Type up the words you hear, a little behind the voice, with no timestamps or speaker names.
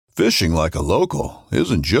Fishing like a local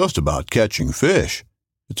isn't just about catching fish.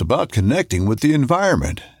 It's about connecting with the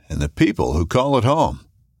environment and the people who call it home.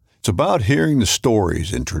 It's about hearing the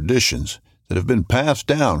stories and traditions that have been passed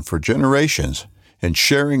down for generations and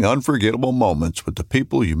sharing unforgettable moments with the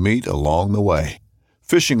people you meet along the way.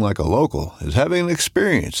 Fishing like a local is having an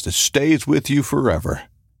experience that stays with you forever.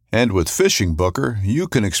 And with Fishing Booker, you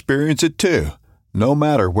can experience it too, no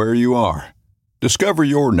matter where you are. Discover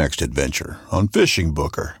your next adventure on Fishing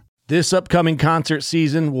Booker. This upcoming concert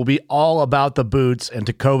season will be all about the boots, and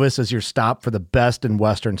Tecovas is your stop for the best in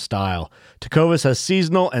Western style. Tecovas has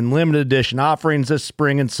seasonal and limited edition offerings this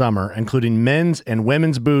spring and summer, including men's and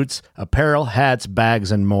women's boots, apparel, hats,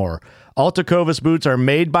 bags, and more. All Tecovas boots are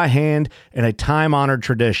made by hand in a time-honored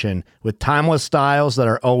tradition with timeless styles that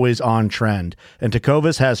are always on trend. And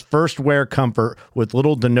Tecovas has first wear comfort with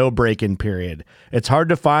little to no break-in period. It's hard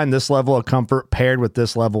to find this level of comfort paired with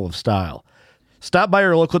this level of style. Stop by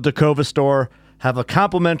your local Tecovas store, have a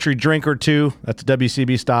complimentary drink or two, that's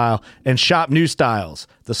WCB style, and shop new styles.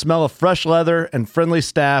 The smell of fresh leather and friendly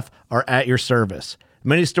staff are at your service.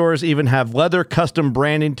 Many stores even have leather custom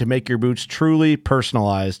branding to make your boots truly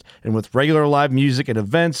personalized. And with regular live music and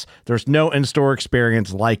events, there's no in-store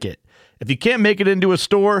experience like it. If you can't make it into a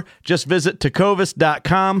store, just visit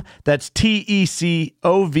tecovas.com. That's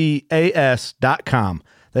TECOVAS.com.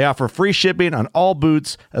 They offer free shipping on all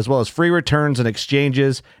boots, as well as free returns and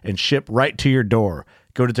exchanges, and ship right to your door.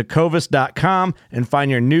 Go to tecovas.com and find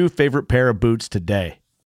your new favorite pair of boots today.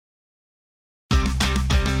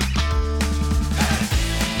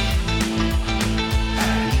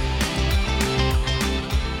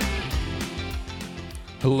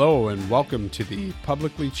 Hello and welcome to the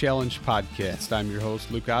Publicly Challenged Podcast. I'm your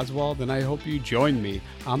host, Luke Oswald, and I hope you join me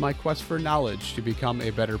on my quest for knowledge to become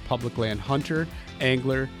a better public land hunter,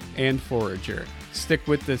 angler, and forager. Stick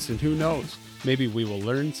with this and who knows, maybe we will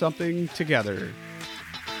learn something together.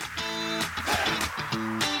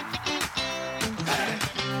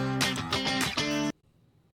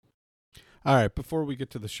 All right, before we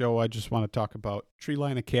get to the show, I just want to talk about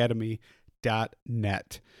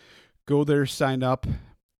treelineacademy.net. Go there, sign up.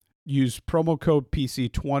 Use promo code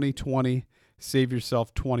PC2020, save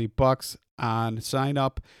yourself $20 on sign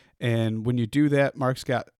up. And when you do that, Mark's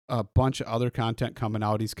got a bunch of other content coming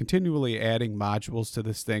out. He's continually adding modules to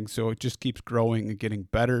this thing, so it just keeps growing and getting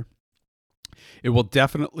better. It will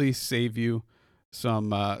definitely save you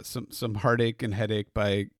some heartache and headache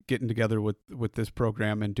by getting together with this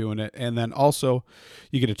program and doing it. And then also,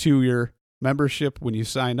 you get a 2-year membership when you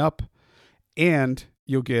sign up, and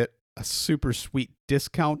you'll get a super sweet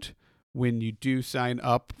discount when you do sign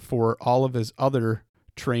up for all of his other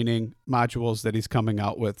training modules that he's coming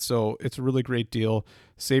out with. So it's a really great deal.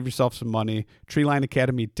 Save yourself some money.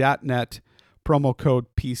 treelineacademy.net, promo code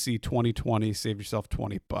PC2020, save yourself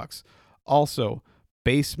 $20. Also,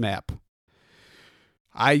 Basemap.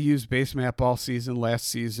 I used Basemap all season. Last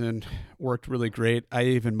season worked really great. I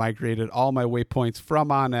even migrated all my waypoints from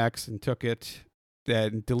OnX and took it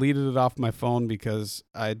and deleted it off my phone because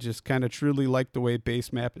I just kind of truly like the way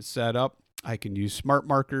Basemap is set up. I can use smart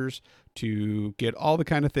markers to get all the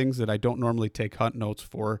kind of things that I don't normally take hunt notes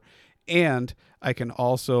for. And I can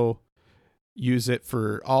also use it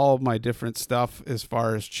for all my different stuff as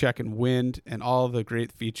far as checking wind and all the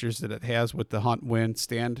great features that it has with the hunt wind,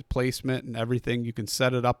 stand placement, and everything. You can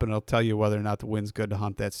set it up and it'll tell you whether or not the wind's good to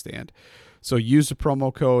hunt that stand. So use the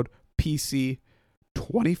promo code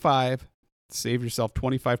PC25. Save yourself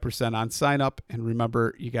 25% on sign up. And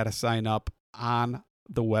remember, you got to sign up on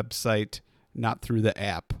the website, not through the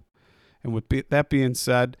app. And with that being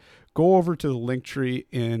said, go over to the link tree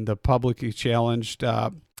in the Publicly Challenged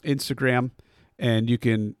Instagram,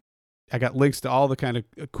 and I got links to all the kind of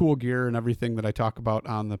cool gear and everything that I talk about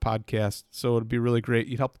on the podcast. So it'd be really great.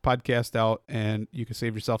 You'd help the podcast out, and you can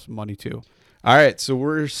save yourself some money too. All right, so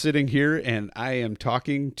we're sitting here, and I am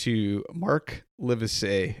talking to Mark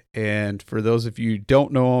Livesay. And for those of you who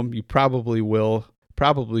don't know him, you probably will,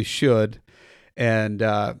 probably should. And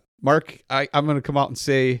Mark, I'm going to come out and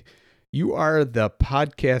say you are the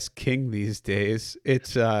podcast king these days.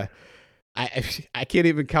 It's I can't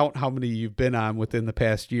even count how many you've been on within the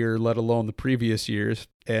past year, let alone the previous years.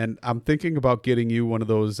 And I'm thinking about getting you one of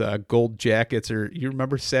those gold jackets. Or you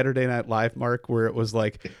remember Saturday Night Live, Mark, where it was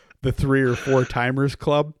like the 3 or 4 timers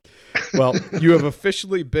club? Well, you have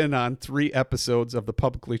officially been on 3 episodes of the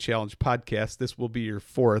Publicly Challenged Podcast. This will be your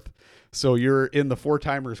 4th. So you're in the 4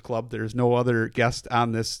 timers club. There's no other guest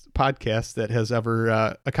on this podcast that has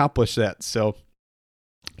ever accomplished that. So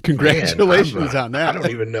congratulations on that. I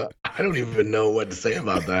don't even know what to say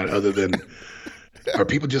about that other than, are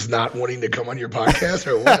people just not wanting to come on your podcast,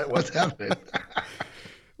 or what's happening?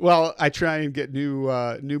 Well, I try and get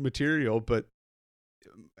new material, but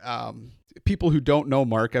people who don't know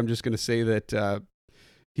Mark, I'm just going to say that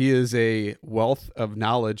he is a wealth of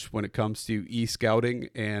knowledge when it comes to e-scouting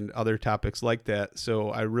and other topics like that. So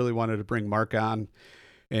I really wanted to bring Mark on,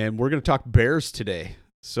 and we're going to talk bears today.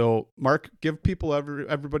 So Mark, give people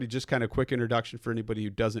everybody just kind of a quick introduction for anybody who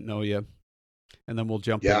doesn't know you, and then we'll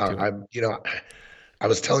jump into it. I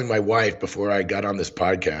was telling my wife before I got on this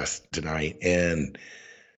podcast tonight, and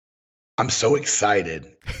I'm so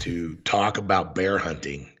excited to talk about bear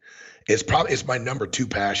hunting. It's my number 2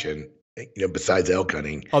 passion, besides elk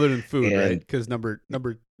hunting. Other than food, right? Because number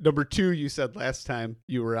 2, you said last time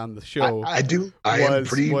you were on the show. I do.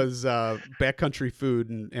 Was backcountry food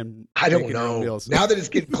and I don't know. Now that it's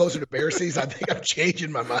getting closer to bear season, I think I'm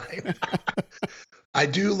changing my mind. I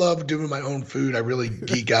do love doing my own food. I really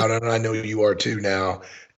geek out on it. I know you are too now.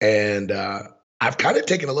 And I've kind of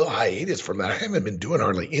taken a little hiatus from that. I haven't been doing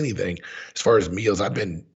hardly anything as far as meals. I've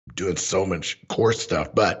been doing so much course stuff,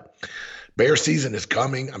 but bear season is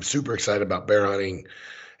coming. I'm super excited about bear hunting,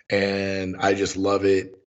 and I just love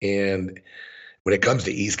it. And when it comes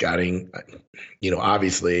to e-scouting,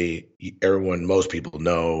 obviously most people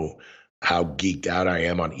know how geeked out I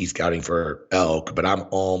am on e-scouting for elk, but I'm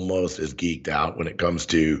almost as geeked out when it comes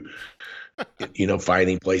to,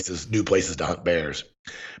 finding new places to hunt bears.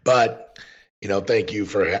 But, thank you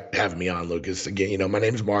for having me on, Lucas. Again, my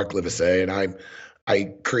name is Mark Livesey, and I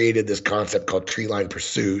created this concept called Treeline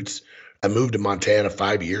Pursuits. I moved to Montana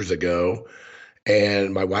 5 years ago,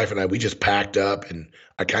 and my wife and I, we just packed up, and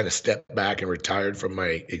I kind of stepped back and retired from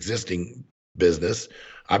my existing business.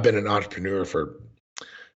 I've been an entrepreneur for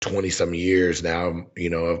 20 some years now,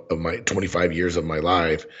 of my 25 years of my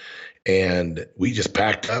life. And we just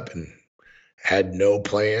packed up and had no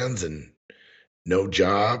plans and no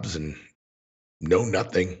jobs and no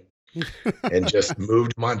nothing. And just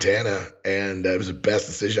moved to Montana, and it was the best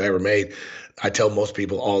decision I ever made. I tell most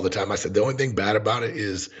people all the time, I said, the only thing bad about it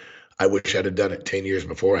is I wish I'd have done it 10 years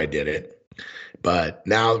before I did it. But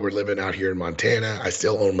now we're living out here in Montana. I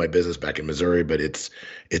still own my business back in Missouri, but it's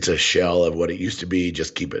a shell of what it used to be.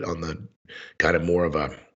 Just keep it on the kind of more of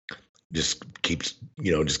a, just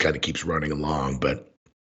kind of keeps running along. But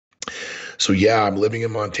so, yeah, I'm living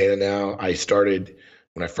in Montana now.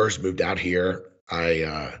 When I first moved out here,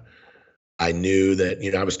 I knew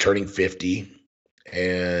that, I was turning 50,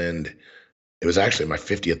 and it was actually my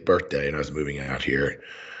 50th birthday, and I was moving out here.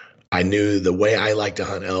 I knew the way I like to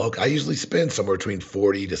hunt elk, I usually spend somewhere between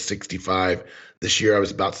 40 to 65. This year I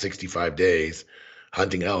was about 65 days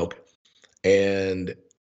hunting elk, and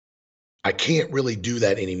I can't really do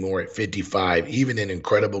that anymore at 55, even in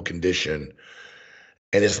incredible condition.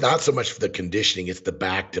 And it's not so much for the conditioning, it's the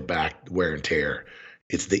back-to-back wear and tear.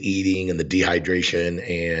 It's the eating and the dehydration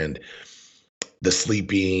and the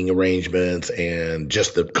sleeping arrangements and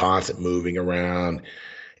just the constant moving around.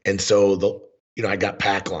 And so I got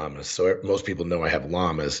pack llamas. So most people know I have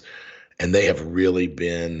llamas, and they have really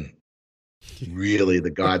been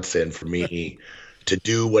the godsend for me to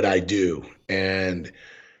do what I do. And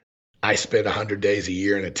I spend 100 days a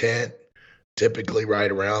year in a tent, typically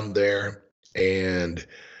right around there. And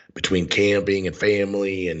between camping and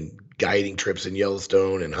family and guiding trips in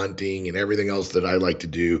Yellowstone and hunting and everything else that I like to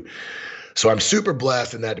do. So I'm super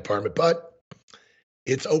blessed in that department, but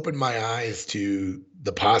it's opened my eyes to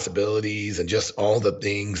the possibilities and just all the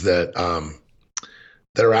things that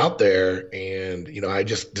are out there. And, I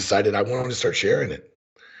just decided I wanted to start sharing it.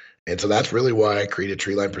 And so that's really why I created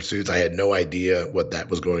Treeline Pursuits. I had no idea what that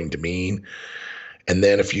was going to mean. And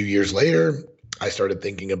then a few years later, I started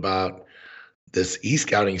thinking about this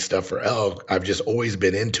e-scouting stuff for elk. I've just always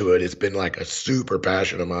been into it. It's been like a super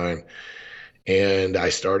passion of mine. And I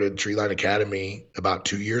started Treeline Academy about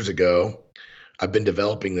 2 years ago. I've been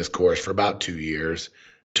developing this course for about 2 years.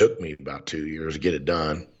 Took me about 2 years to get it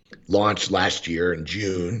done. Launched last year in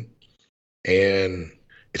June, and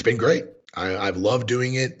it's been great. I've loved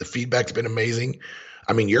doing it. The feedback's been amazing.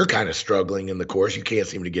 I mean, you're kind of struggling in the course. You can't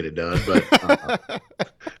seem to get it done, but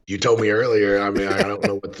you told me earlier. I mean, I don't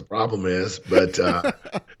know what the problem is, but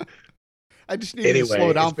I just need to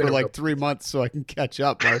slow down for like 3 months so I can catch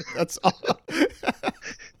up, Mark. That's all.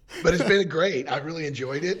 But it's been great. I really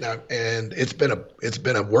enjoyed it, and it's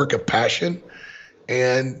been a work of passion,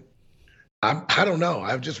 and I don't know.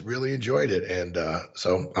 I've just really enjoyed it, and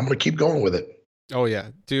so I'm going to keep going with it. Oh yeah,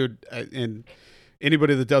 dude. And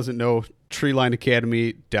anybody that doesn't know,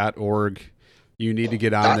 treelineacademy.org. You need to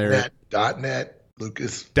get on there. .net,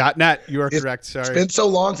 Lucas. .net. You are correct. Sorry. It's been so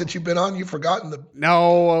long since you've been on. You've forgotten the.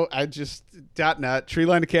 No, I just .net.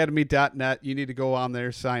 Treelineacademy.net. You need to go on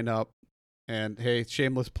there, sign up, and hey,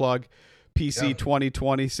 shameless plug. PC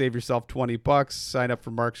 2020, save yourself $20, sign up for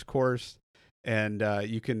Mark's course, and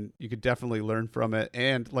you can definitely learn from it.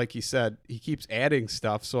 And like he said, he keeps adding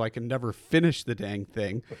stuff, so I can never finish the dang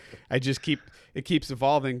thing. It keeps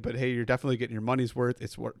evolving, but hey, you're definitely getting your money's worth.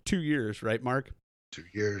 It's 2 years, right, Mark? 2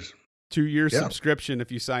 years. 2 year subscription.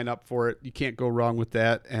 If you sign up for it, you can't go wrong with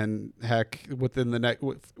that. And heck,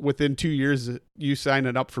 within 2 years, you sign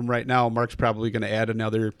it up from right now, Mark's probably going to add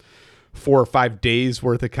another 4 or 5 days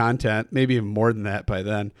worth of content, maybe even more than that by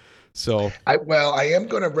then. So I am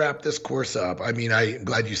going to wrap this course up. I mean, I'm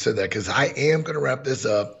glad you said that, because I am going to wrap this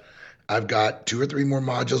up. I've got 2 or 3 more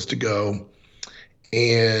modules to go,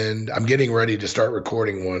 and I'm getting ready to start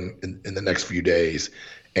recording one in the next few days.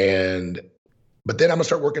 But then I'm gonna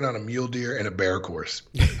start working on a mule deer and a bear course.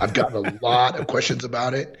 I've gotten a lot of questions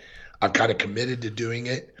about it. I've kind of committed to doing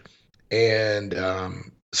it. And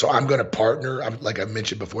so I'm going to partner. Like I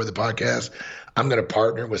mentioned before the podcast, I'm going to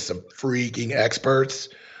partner with some freaking experts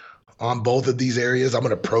on both of these areas. I'm going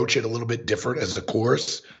to approach it a little bit different as a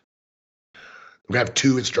course. We're going to have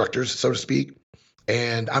 2 instructors, so to speak.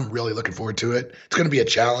 And I'm really looking forward to it. It's going to be a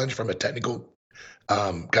challenge from a technical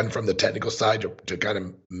kind of from the technical side to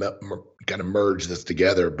kind of merge this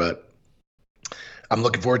together, but I'm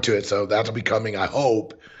looking forward to it. So that'll be coming, I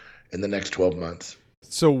hope, in the next 12 months.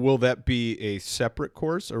 So will that be a separate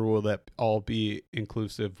course, or will that all be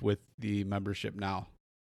inclusive with the membership now?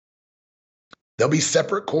 There'll be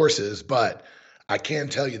separate courses, but I can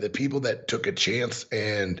tell you the people that took a chance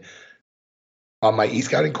and on my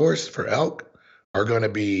e-scouting course for elk it's going to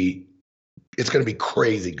be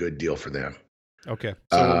crazy good deal for them. Okay.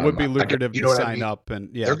 So it would be lucrative to sign up,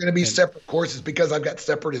 and they're going to be separate courses because I've got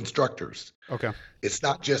separate instructors. Okay. It's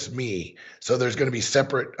not just me. So there's going to be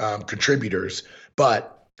separate contributors,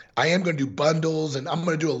 but I am going to do bundles, and I'm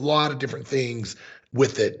going to do a lot of different things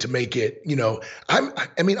with it to make it,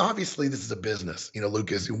 I mean, obviously this is a business,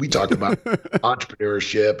 Lucas, we talk about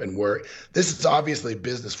entrepreneurship and work. This is obviously a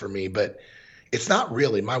business for me, but it's not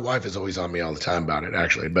really. My wife is always on me all the time about it,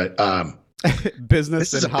 actually, but,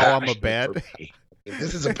 business and how I'm a bad.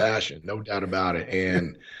 This is a passion, no doubt about it.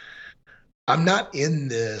 And I'm not in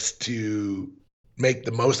this to make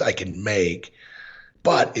the most I can make,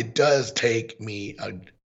 but it does take me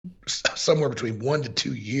somewhere between 1 to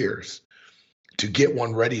 2 years to get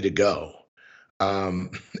one ready to go.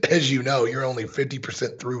 As you know, you're only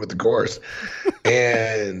 50% through with the course.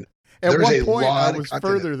 And at one point, I was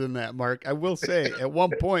further than that, Mark. I will say, at one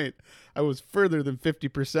point, I was further than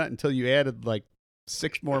 50% until you added like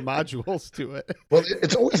 6 more modules to it. Well,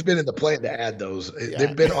 it's always been in the plan to add those. Yeah.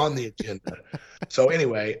 They've been on the agenda. So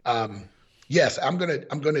anyway, yes, I'm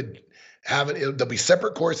gonna have it. There'll be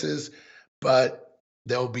separate courses, but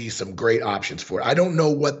there'll be some great options for it. I don't know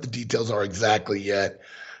what the details are exactly yet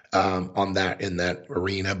on that in that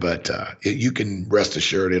arena, but you can rest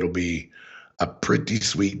assured it'll be a pretty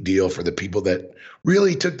sweet deal for the people that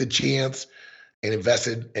really took the chance and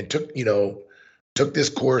invested and took this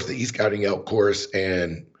course, the e-scouting elk course,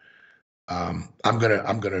 and I'm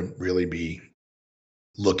gonna really be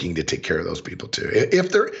looking to take care of those people too,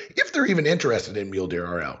 if they're even interested in mule deer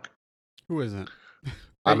or elk. Who isn't?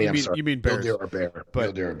 I mean, you mean bears? Mule deer or bear?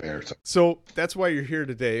 Mule deer or bear. So that's why you're here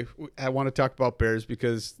today. I want to talk about bears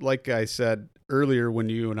because, like I said earlier, when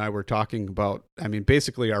you and I were talking about,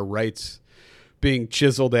 basically our rights being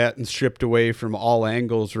chiseled at and stripped away from all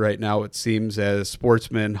angles right now, it seems, as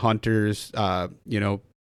sportsmen, hunters, gun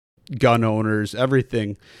owners,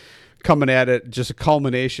 everything coming at it, just a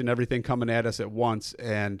culmination, everything coming at us at once.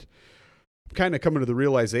 And I'm kind of coming to the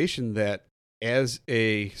realization that as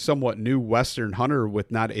a somewhat new Western hunter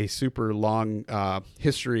with not a super long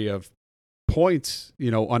history of points,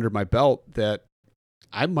 under my belt, that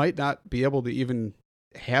I might not be able to even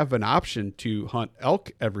have an option to hunt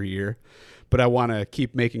elk every year. But I want to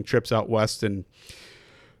keep making trips out west and,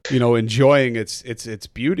 enjoying its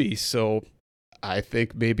beauty. So I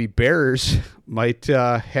think maybe bears might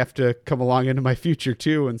have to come along into my future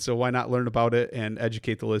too. And so why not learn about it and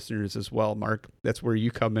educate the listeners as well, Mark? That's where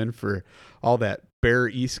you come in for all that bear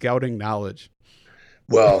e-scouting knowledge.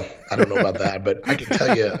 Well, I don't know about that, but I can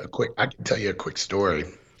tell you a quick story.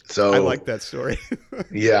 So I like that story.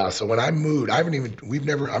 Yeah. So when I moved, I don't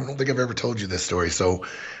think I've ever told you this story. So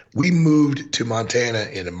we moved to Montana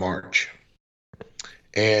in March.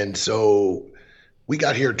 And so we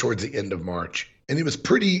got here towards the end of March, and it was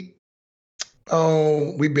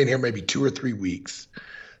we've been here maybe 2 or 3 weeks.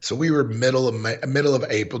 So we were middle of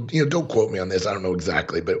April, don't quote me on this. I don't know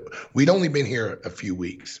exactly, but we'd only been here a few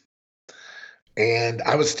weeks. And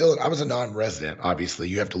I was a non-resident. Obviously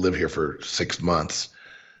you have to live here for 6 months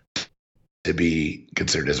to be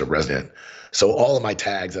considered as a resident. So all of my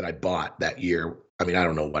tags that I bought that year, I mean, I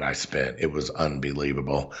don't know what I spent. It was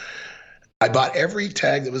unbelievable. I bought every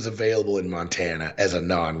tag that was available in Montana as a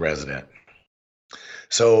non-resident.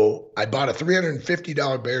 So I bought a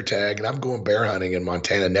 $350 bear tag, and I'm going bear hunting in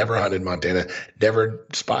Montana. Never hunted Montana, never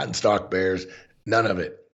spot and stalk bears, none of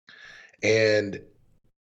it. And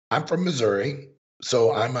I'm from Missouri,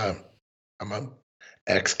 so I'm a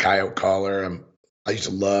ex coyote caller. I used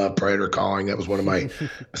to love predator calling. That was one of my,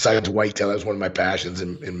 besides whitetail, that was one of my passions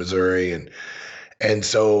in Missouri. And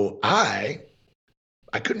so I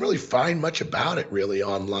couldn't really find much about it really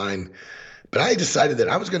online, but I decided that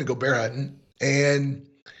I was going to go bear hunting, and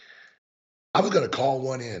I was going to call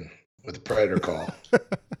one in with a predator call.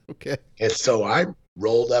 Okay. And so I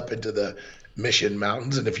rolled up into the Mission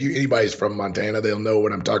Mountains. And if anybody's from Montana, they'll know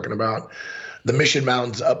what I'm talking about. The Mission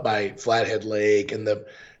Mountains up by Flathead Lake and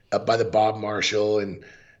up by the Bob Marshall. And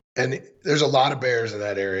there's a lot of bears in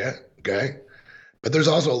that area. Okay. But there's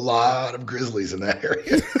also a lot of grizzlies in that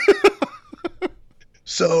area.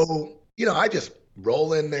 So, I just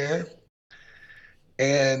roll in there,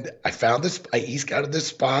 and I found this, I scouted this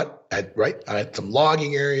spot. I had some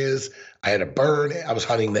logging areas. I had a burn. I was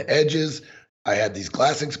hunting the edges. I had these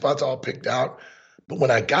glassing spots all picked out. But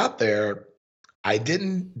when I got there, I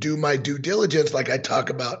didn't do my due diligence like I talk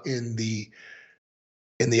about in the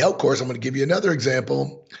elk course. I'm going to give you another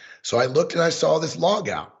example. So I looked and I saw this log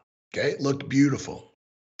out. Okay. It looked beautiful.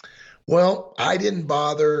 Well, I didn't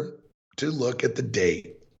bother to look at the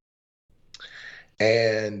date.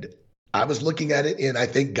 And I was looking at it in, I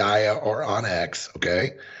think, Gaia or on X,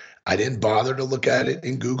 okay? I didn't bother to look at it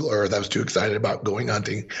in Google Earth. I was too excited about going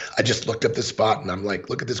hunting. I just looked up this spot, and I'm like,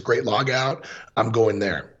 look at this great log out. I'm going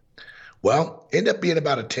there. Well, ended up being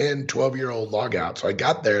about a 10, 12-year-old log out. So I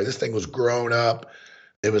got there. This thing was grown up.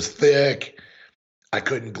 It was thick. I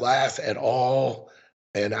couldn't glass at all.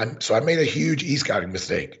 And so I made a huge e-scouting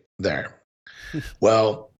mistake there.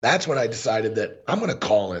 Well, that's when I decided that I'm going to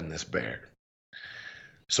call in this bear.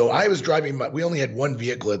 So I was driving we only had one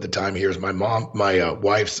vehicle at the time here. It was my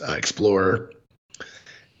wife's Explorer,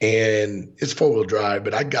 and it's 4-wheel drive,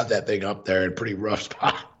 but I got that thing up there in a pretty rough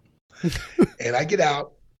spot. And I get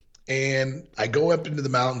out and I go up into the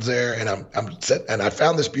mountains there, and I'm set, and I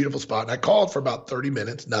found this beautiful spot, and I called for about 30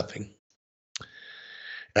 minutes, nothing.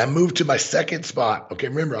 And I moved to my second spot. Okay.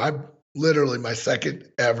 Remember, I'm literally my second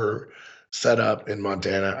ever set up in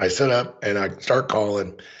Montana. I set up and I start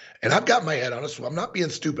calling. And I've got my head on it, so I'm not being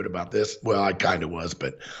stupid about this. Well, I kind of was,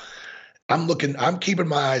 but I'm keeping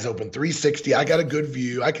my eyes open, 360. I got a good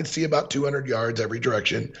view. I can see about 200 yards every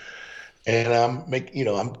direction. And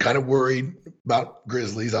I'm kind of worried about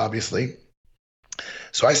grizzlies, obviously.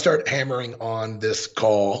 So I start hammering on this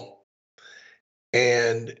call,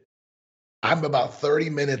 and I'm about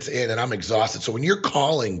 30 minutes in, and I'm exhausted. So when you're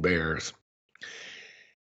calling bears,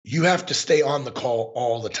 you have to stay on the call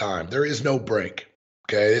all the time. There is no break.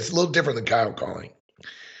 Okay, it's a little different than coyote calling.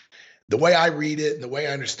 The way I read it and the way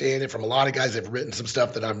I understand it from a lot of guys that have written some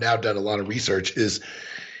stuff that I've now done a lot of research is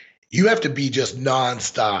you have to be just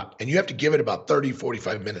nonstop, and you have to give it about 30,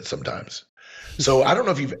 45 minutes sometimes. So I don't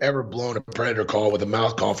know if you've ever blown a predator call with a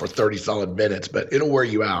mouth call for 30 solid minutes, but it'll wear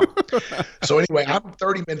you out. So anyway, I'm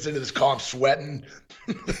 30 minutes into this call, I'm sweating,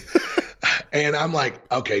 and I'm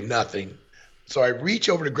like, okay, nothing. So I reach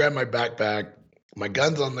over to grab my backpack, my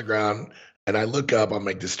gun's on the ground, and I look up, I'll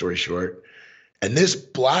make this story short, and this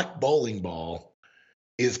black bowling ball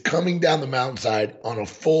is coming down the mountainside on a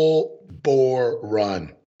full bore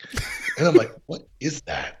run. And I'm like, what is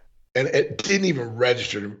that? And it didn't even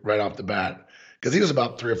register right off the bat because he was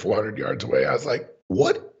about 300 or 400 yards away. I was like,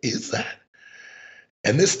 what is that?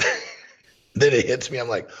 And this thing, then it hits me. I'm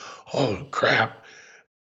like, oh, crap.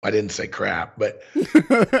 I didn't say crap, but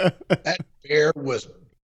that bear was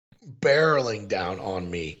barreling down on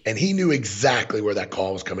me, and he knew exactly where that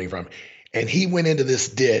call was coming from. And he went into this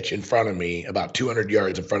ditch in front of me, about 200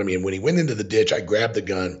 yards in front of me. And when he went into the ditch, I grabbed the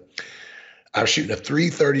gun. I was shooting a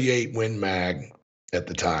 338 Win Mag at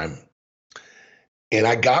the time, and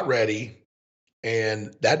I got ready,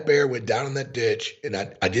 and that bear went down in that ditch, and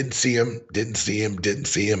I didn't see him.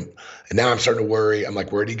 And now I'm starting to worry. I'm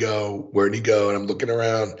like, where'd he go? And I'm looking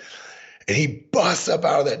around, and he busts up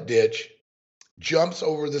out of that ditch, jumps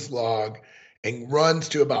over this log, and runs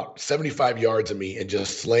to about 75 yards of me and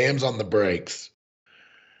just slams on the brakes,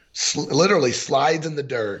 literally slides in the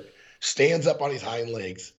dirt, stands up on his hind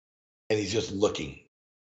legs, and he's just looking.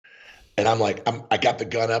 And I'm like, I got the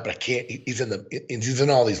gun up, and I can't, he's in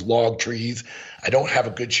all these log trees. I don't have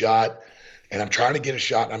a good shot, and I'm trying to get a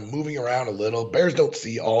shot. I'm moving around a little. Bears don't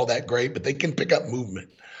see all that great, but they can pick up movement.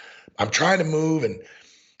 I'm trying to move,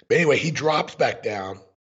 but anyway, he drops back down.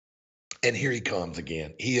 And here he comes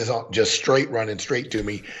again. He is just straight running straight to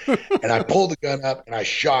me. And I pulled the gun up and I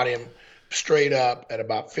shot him straight up at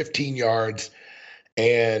about 15 yards.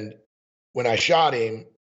 And when I shot him,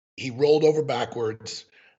 he rolled over backwards.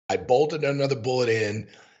 I bolted another bullet in,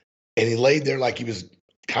 and he laid there like he was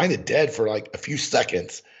kind of dead for like a few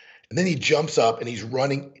seconds. And then he jumps up and he's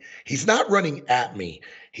running. He's not running at me.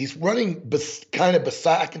 He's running kind of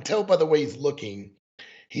beside. I can tell by the way he's looking.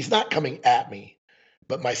 He's not coming at me.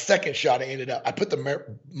 But my second shot, I put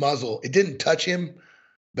the muzzle. It didn't touch him,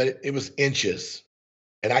 but it was inches.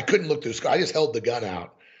 And I couldn't look through the sky. I just held the gun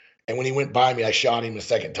out. And when he went by me, I shot him the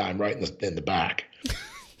second time right in the back.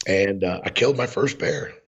 And I killed my first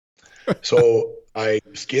bear. So I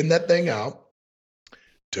skinned that thing out,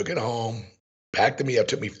 took it home, packed the meat up.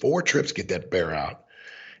 Took me 4 trips to get that bear out.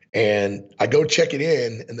 And I go check it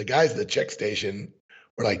in, and the guys at the check station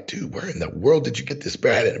were like, dude, where in the world did you get this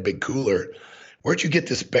bear? I had it in a big cooler. Where'd you get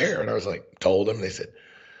this bear? And I was like, told them. They said,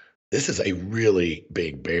 this is a really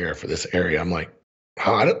big bear for this area. I'm like,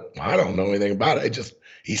 I don't know anything about it.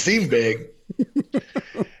 He seemed big.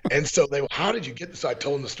 And so they, how did you get this? So I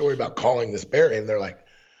told them the story about calling this bear in. And they're like,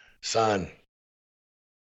 son,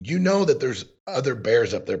 you know that there's other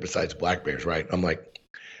bears up there besides black bears, right? I'm like,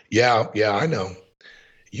 yeah, I know.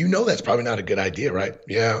 You know that's probably not a good idea, right?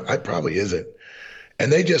 Yeah, it probably isn't.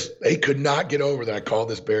 And they could not get over that I called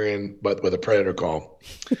this bear in, but with a predator call.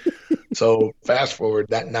 So fast forward,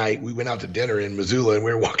 that night, we went out to dinner in Missoula, and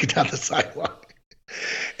we were walking down the sidewalk.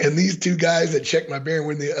 And these 2 guys that checked my bear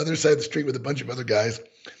were on the other side of the street with a bunch of other guys.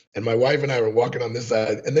 And my wife and I were walking on this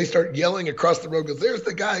side, and they start yelling across the road, goes, there's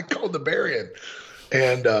the guy who called the bear in.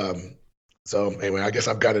 And so anyway, I guess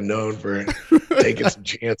I'm kind of known for taking some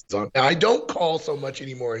chances on. Now, I don't call so much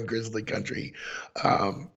anymore in grizzly country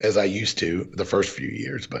as I used to the first few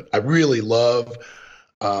years, but I really love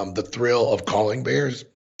the thrill of calling bears.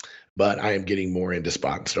 But I am getting more into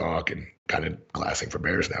spot and stalk and kind of glassing for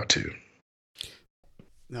bears now too.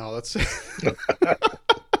 No, that's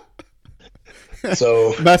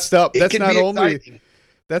so messed up. That's not only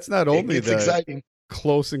it's the exciting.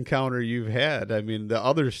 Close encounter you've had. I mean, the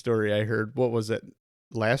other story I heard, what was it,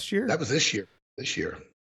 last year? That was this year.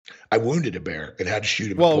 I wounded a bear and had to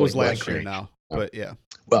shoot him. Well, it was last year now, but yeah.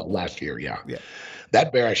 Well, last year, yeah. Yeah.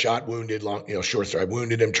 That bear I shot, wounded, short story. I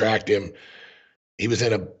wounded him, tracked him. He was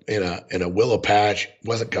in a willow patch,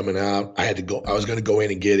 wasn't coming out. I was going to go in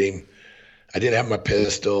and get him. I didn't have my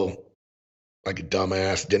pistol, like a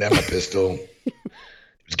dumbass. Didn't have my pistol. It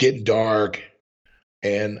was getting dark.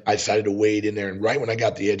 And I decided to wade in there. And right when I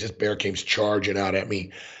got the edge, this bear came charging out at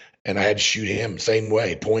me. And I had to shoot him same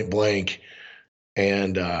way, point blank.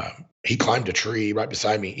 And he climbed a tree right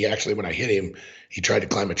beside me. He actually, when I hit him, he tried to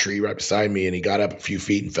climb a tree right beside me. And he got up a few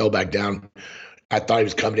feet and fell back down. I thought he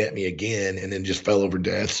was coming at me again and then just fell over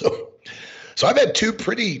dead. So I've had 2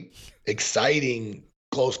 pretty exciting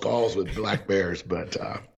close calls with black bears. But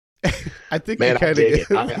I think you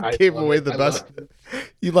kind of gave away the best.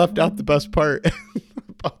 You left out the best part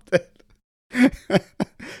about that.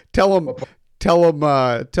 Tell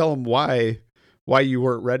them why you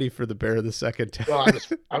weren't ready for the bear the second time. Well,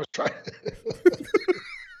 I was trying.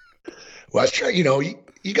 Well, I was trying.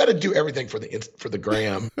 You got to do everything for the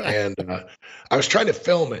gram, and I was trying to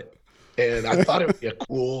film it, and I thought it would be a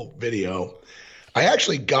cool video. I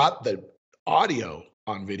actually got the audio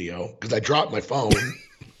on video because I dropped my phone.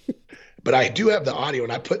 But I do have the audio,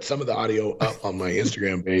 and I put some of the audio up on my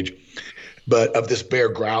Instagram page, but of this bear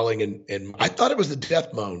growling, and I thought it was the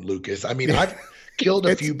death moan, Lucas. I mean, I've killed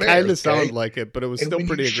a few bears. It kind of sounded like it, but it was still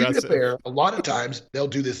pretty aggressive. Shoot a bear, a lot of times they'll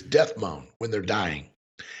do this death moan when they're dying,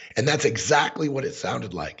 and that's exactly what it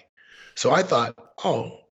sounded like. So I thought,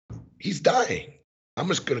 oh, he's dying. I'm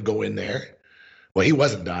just going to go in there. Well, he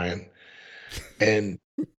wasn't dying, and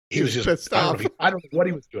he was just, I don't know what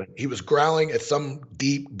he was doing. He was growling at some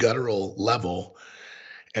deep guttural level,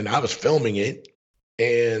 and I was filming it.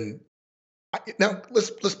 And now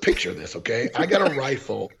let's picture this, okay? I got a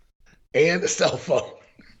rifle and a cell phone,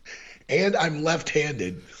 and I'm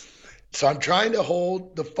left-handed. So I'm trying to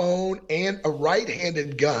hold the phone and a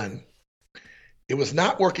right-handed gun. It was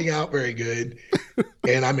not working out very good,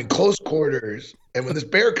 and I'm in close quarters. And when this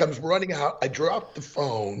bear comes running out, I drop the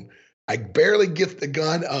phone. I barely get the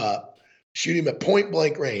gun up, shoot him at point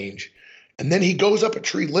blank range. And then he goes up a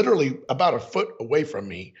tree, literally about a foot away from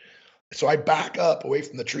me. So I back up away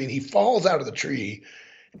from the tree, and he falls out of the tree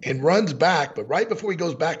and runs back. But right before he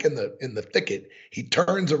goes back in the thicket, he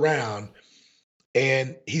turns around,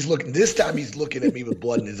 and this time he's looking at me with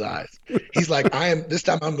blood in his eyes. He's like, this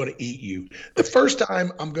time I'm going to eat you. The first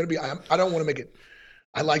time I don't want to make it,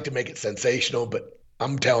 I like to make it sensational, but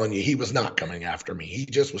I'm telling you, he was not coming after me. He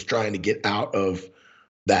just was trying to get out of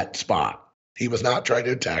that spot. He was not trying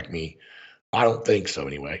to attack me. I don't think so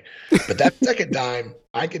anyway. But that second time,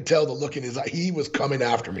 I could tell the look in his eye. He was coming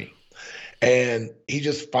after me. And he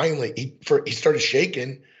just finally, he started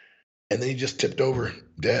shaking, and then he just tipped over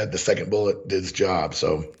dead. The second bullet did its job.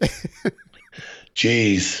 So,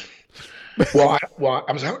 geez. Well,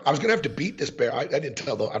 I was going to have to beat this bear. I didn't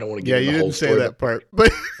tell I don't want to get into the whole story. Yeah, you didn't say that part.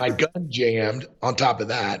 But my gun jammed on top of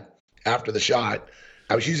that after the shot.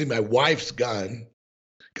 I was using my wife's gun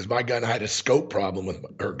because my gun had a scope problem with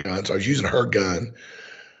her gun. So I was using her gun.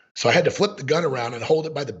 So I had to flip the gun around and hold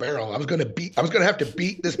it by the barrel. I was going to have to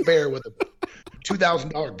beat this bear with a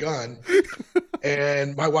 $2,000 gun,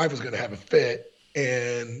 and my wife was going to have a fit.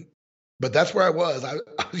 But that's where I was. I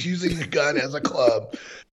was using the gun as a club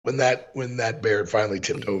when that bear finally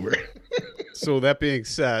tipped over. So that being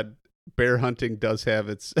said, bear hunting does have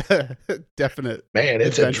its definite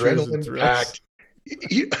it's adrenaline packed.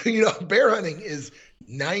 You know, bear hunting is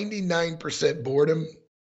 99% boredom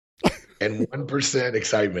and 1%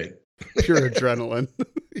 excitement. Pure adrenaline.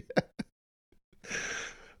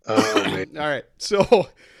 Oh, man. All right. So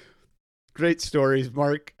great stories,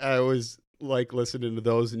 Mark. I always like listening to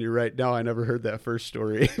those, and you're right. No, I never heard that first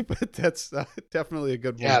story, but that's definitely a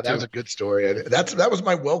good one. Yeah, that was a good story. That was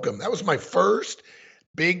my welcome. That was my first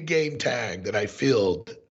big game tag that I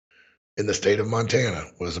filled in the state of Montana,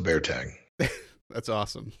 was a bear tag. That's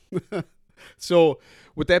awesome. So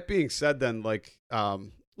with that being said, then, like,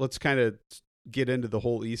 let's kind of get into the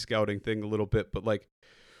whole e-scouting thing a little bit, but like,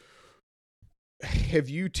 have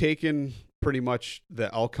you taken pretty much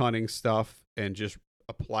the elk hunting stuff and just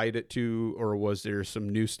applied it to, or was there some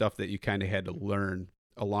new stuff that you kind of had to learn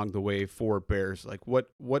along the way for bears? Like what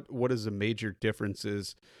is the major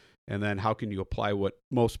differences, and then how can you apply what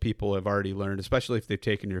most people have already learned, especially if they've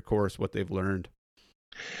taken your course, what they've learned?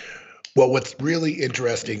 Well, what's really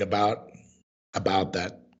interesting about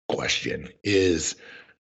that question is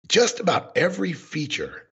just about every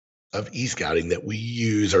feature of e-scouting that we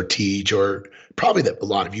use or teach, or probably that a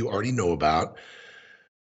lot of you already know about,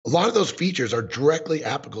 a lot of those features are directly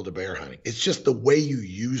applicable to bear hunting. It's just the way you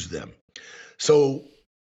use them. So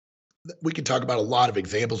we can talk about a lot of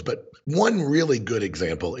examples, but one really good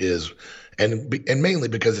example is, and mainly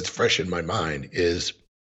because it's fresh in my mind, is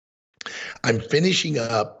I'm finishing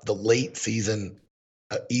up the late season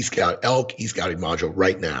elk e-scouting module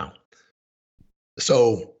right now.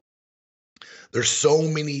 So there's so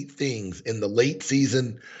many things in the late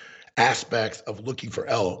season aspects of looking for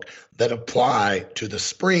elk that apply to the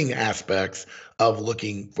spring aspects of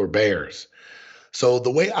looking for bears. So the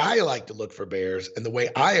way I like to look for bears and the way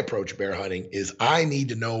I approach bear hunting is I need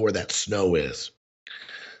to know where that snow is.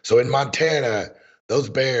 So in Montana, those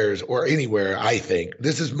bears, or anywhere, I think,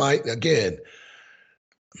 this is I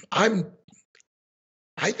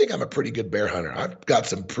think I'm a pretty good bear hunter. I've got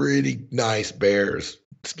some pretty nice bears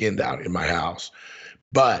skinned out in my house,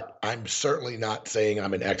 but I'm certainly not saying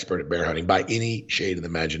I'm an expert at bear hunting by any shade of the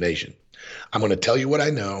imagination. I'm going to tell you what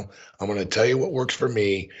I know. I'm going to tell you what works for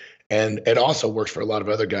me. And it also works for a lot of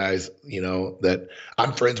other guys, you know, that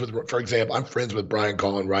I'm friends with. For example, I'm friends with Brian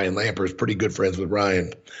Call and Ryan Lampers, pretty good friends with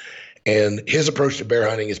Ryan. And his approach to bear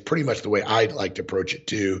hunting is pretty much the way I'd like to approach it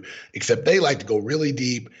too, except they like to go really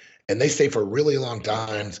deep and they stay for really long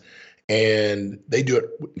times, and they do it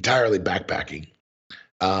entirely backpacking.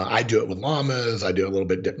 I do it with llamas. I do it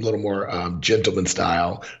a little more gentleman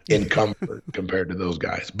style in comfort compared to those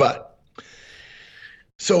guys. But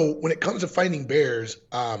so when it comes to finding bears,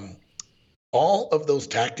 all of those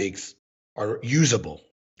tactics are usable.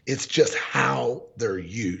 It's just how they're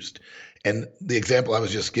used. And the example I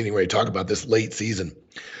was just getting ready to talk about, this late season.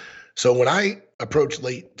 So when I approach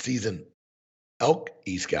late season elk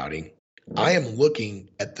e-scouting, I am looking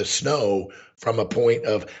at the snow from a point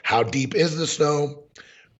of how deep is the snow?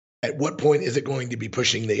 At what point is it going to be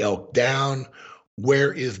pushing the elk down?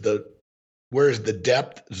 Where is the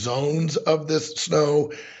depth zones of this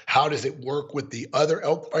snow? How does it work with the other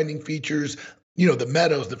elk finding features? You know, the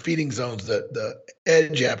meadows, the feeding zones, the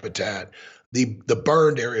edge habitat, the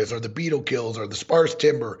burned areas, or the beetle kills, or the sparse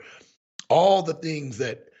timber, all the things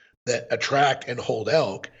that attract and hold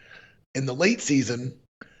elk. In the late season,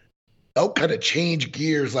 elk kind of change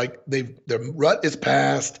gears, like the rut is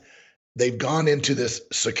past. They've gone into this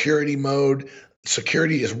security mode.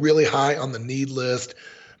 Security is really high on the need list,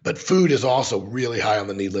 but food is also really high on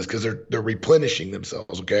the need list because they're replenishing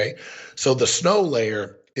themselves, okay? So the snow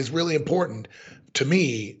layer is really important to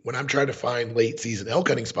me when I'm trying to find late season elk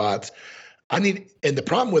hunting spots. And the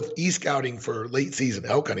problem with e-scouting for late season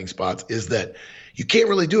elk hunting spots is that you can't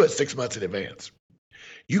really do it 6 months in advance.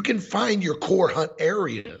 You can find your core hunt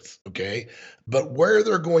areas, okay? But where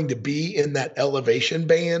they're going to be in that elevation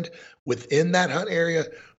band within that hunt area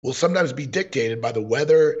will sometimes be dictated by the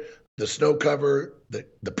weather, the snow cover,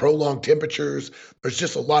 the prolonged temperatures. There's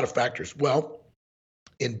just a lot of factors. Well,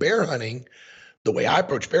 in bear hunting, the way I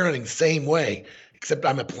approach bear hunting, same way, except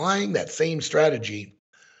I'm applying that same strategy.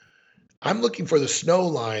 I'm looking for the snow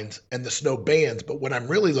lines and the snow bands, but what I'm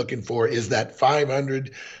really looking for is that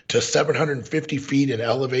 500 to 750 feet in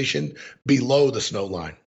elevation below the snow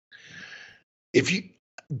line.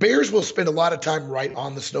 Bears will spend a lot of time right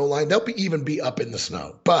on the snow line. They'll even be up in the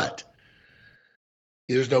snow, but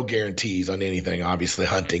there's no guarantees on anything, obviously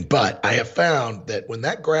hunting. But I have found that when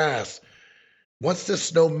that grass, once the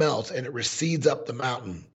snow melts and it recedes up the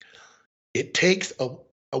mountain, it takes a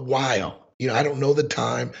while. I don't know the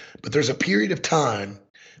time, but there's a period of time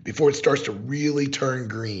before it starts to really turn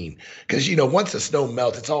green. Because, once the snow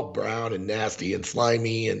melts, it's all brown and nasty and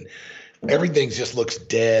slimy and everything just looks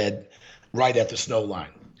dead right at the snow line.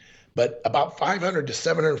 But about 500 to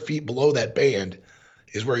 700 feet below that band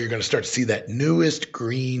is where you're going to start to see that newest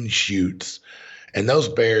green shoots. And those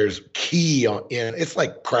bears key in. It's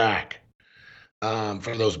like crack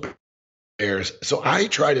for those bears. So I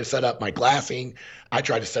try to set up my glassing. I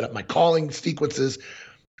try to set up my calling sequences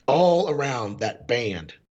all around that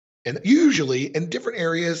band. And usually in different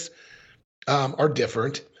areas are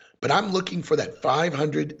different, but I'm looking for that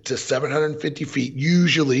 500 to 750 feet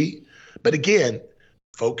usually. But again,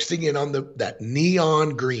 focusing in on that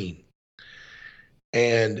neon green.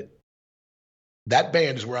 And that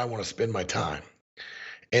band is where I want to spend my time.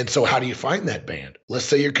 And so how do you find that band? Let's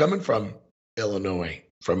say you're coming from Illinois,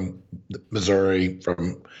 from Missouri,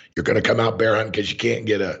 you're going to come out bear hunting because you can't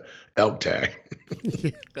get a elk tag.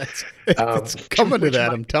 It's coming to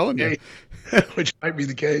that, I'm telling you. Which might be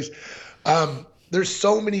the case. There's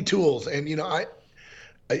so many tools, and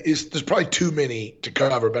there's probably too many to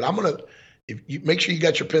cover. But I'm gonna, if you make sure you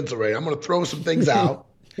got your pencil ready, I'm gonna throw some things out.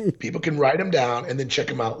 People can write them down and then check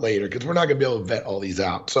them out later because we're not gonna be able to vet all these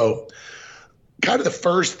out. So, kind of the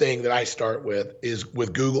first thing that I start with is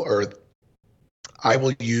with Google Earth. I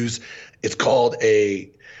will use, it's called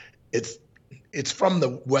it's from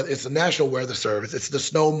it's the National Weather Service. It's the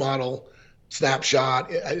Snow Model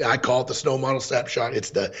Snapshot. I call it the Snow Model Snapshot.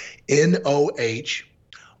 It's the NOHRSC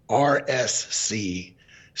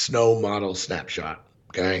Snow Model Snapshot.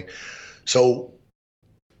 Okay. So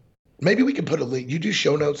maybe we can put a link. You do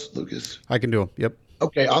show notes, Lucas? I can do them. Yep.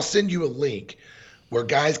 Okay. I'll send you a link where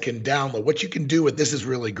guys can download. What you can do with this is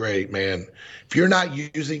really great, man. If you're not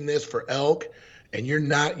using this for elk, and you're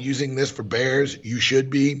not using this for bears, you should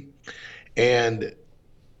be. And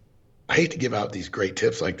I hate to give out these great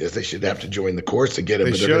tips like this. They should have to join the course to get it.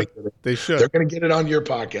 They should. They're going to get it on your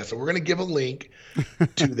podcast. So we're going to give a link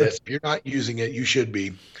to this. If you're not using it, you should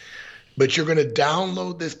be. But you're going to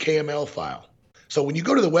download this KML file. So when you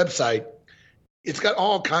go to the website, it's got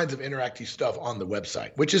all kinds of interactive stuff on the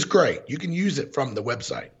website, which is great. You can use it from the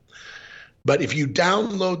website. But if you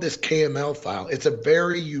download this KML file, it's a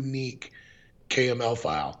very unique KML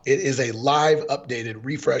file. It is a live, updated,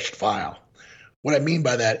 refreshed file. What I mean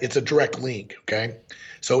by that, it's a direct link, okay?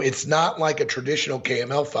 So it's not like a traditional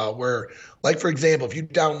KML file where, like, for example, if you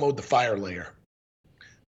download the fire layer,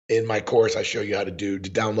 in my course, I show you how to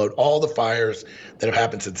download all the fires that have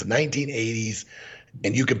happened since the 1980s,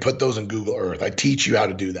 and you can put those in Google Earth. I teach you how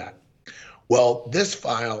to do that. Well, this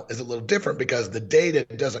file is a little different because the data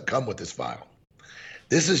doesn't come with this file.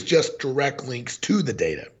 This is just direct links to the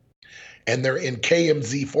data. And they're in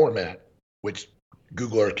KMZ format, which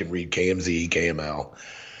Google Earth can read KMZ, KML.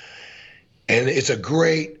 And it's a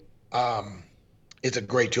great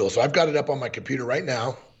tool. So I've got it up on my computer right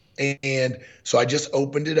now. And so I just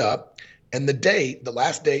opened it up. And the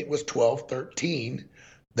last date was 12/13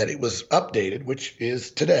 that it was updated, which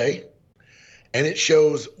is today. And it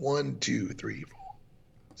shows 1, 2, 3, 4.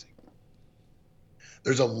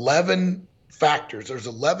 There's 11 factors. There's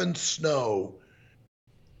 11 snow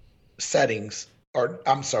settings, or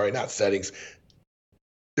I'm sorry, not settings.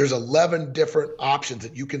 There's 11 different options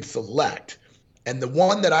that you can select. And the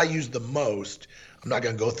one that I use the most, I'm not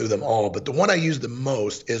going to go through them all, but the one I use the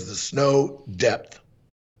most is the snow depth.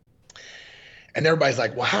 And everybody's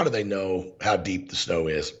like, well, how do they know how deep the snow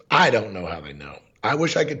is? I don't know how they know. I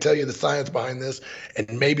wish I could tell you the science behind this, and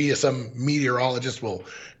maybe some meteorologist will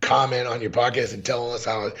comment on your podcast and tell us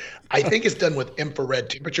how. I think it's done with infrared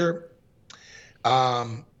temperature.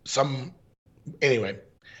 Anyway,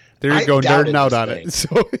 there you go, nerding out on it.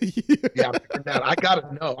 So yeah, I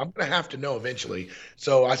gotta know. I'm gonna have to know eventually.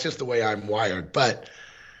 So that's just the way I'm wired. But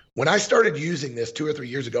When I started using this 2 or 3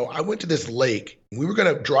 years ago, I went to this lake. We were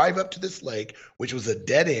going to drive up to this lake, which was a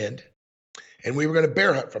dead end, and we were going to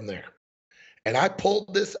bear hunt from there. And I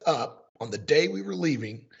pulled this up on the day we were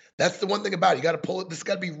leaving. That's the one thing about it. You got to pull it. This has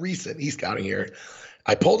got to be recent e-scouting here.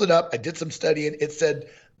 I pulled it up. I did some studying. It said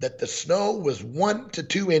that the snow was 1 to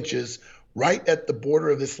 2 inches right at the border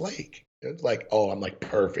of this lake. It's like, oh, I'm like,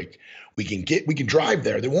 perfect. We can drive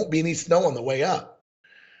there. There won't be any snow on the way up.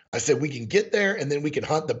 I said, we can get there and then we can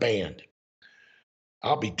hunt the band.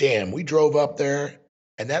 I'll be damned. We drove up there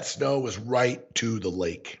and that snow was right to the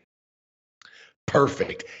lake.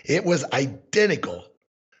 Perfect. It was identical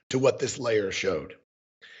to what this layer showed.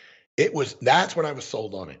 That's when I was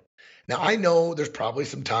sold on it. Now I know there's probably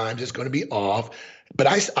some times it's going to be off, but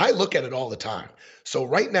I look at it all the time. So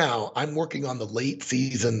right now I'm working on the late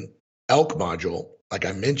season elk module, like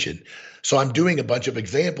I mentioned. So I'm doing a bunch of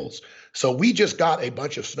examples. So we just got a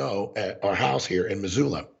bunch of snow at our house here in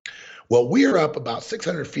Missoula. Well, we're up about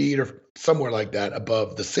 600 feet or somewhere like that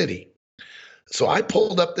above the city. So I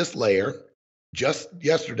pulled up this layer just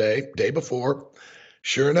yesterday, day before.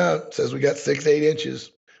 Sure enough, it says we got 6 to 8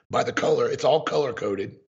 inches by the color. It's all color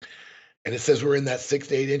coded. And it says we're in that 6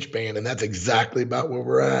 to 8 inch band. And that's exactly about where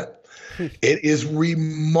we're at. It is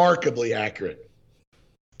remarkably accurate.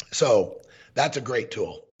 So that's a great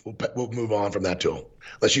tool. We'll move on from that tool.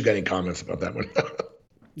 Unless you got any comments about that one.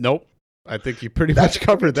 Nope. I think you pretty much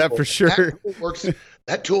covered that for sure.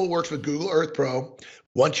 That tool works with Google Earth Pro.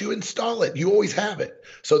 Once you install it, you always have it.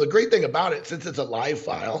 So the great thing about it, since it's a live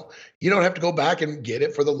file, you don't have to go back and get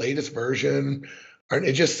it for the latest version.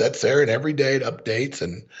 It just sits there and every day it updates.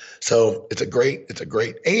 And so it's a great,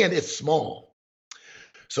 and it's small.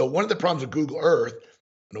 So one of the problems with Google Earth,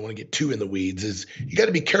 I don't want to get too in the weeds, is you got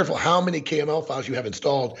to be careful how many KML files you have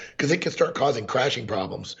installed because it can start causing crashing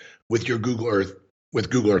problems with your Google Earth, with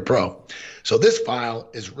Google Earth Pro. So this file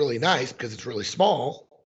is really nice because it's really small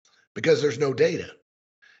because there's no data.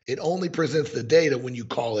 It only presents the data when you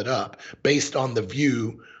call it up based on the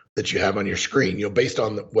view that you have on your screen, based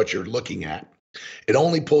on what you're looking at. It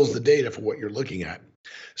only pulls the data for what you're looking at.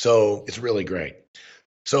 So it's really great.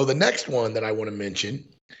 So the next one that I want to mention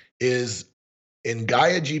is in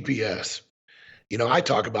Gaia GPS. I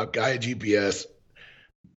talk about Gaia GPS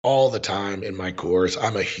all the time in my course.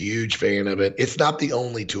 I'm a huge fan of it. It's not the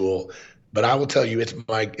only tool, but I will tell you,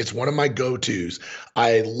 it's one of my go-tos.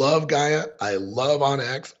 I love Gaia. I love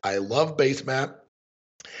OnX. I love Basemap.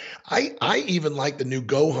 I even like the new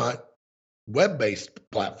GoHunt web-based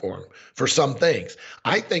platform for some things.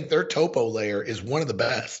 I think their topo layer is one of the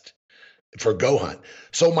best for GoHunt.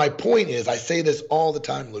 So my point is, I say this all the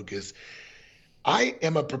time, Lucas, I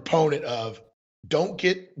am a proponent of don't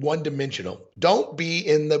get one-dimensional. Don't be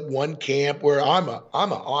in the one camp where I'm a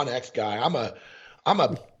OnX guy.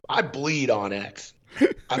 I bleed OnX.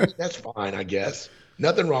 I mean, that's fine, I guess.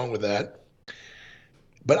 Nothing wrong with that.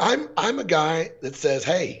 But I'm a guy that says,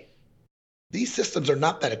 hey, these systems are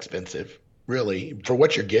not that expensive, really, for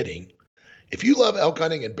what you're getting. If you love elk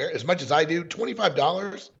hunting and bear as much as I do,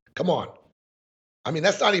 $25, come on. I mean,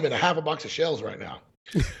 that's not even a half a box of shells right now.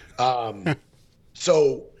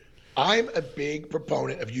 So I'm a big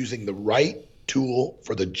proponent of using the right tool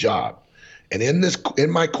for the job. And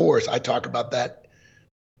in my course, I talk about that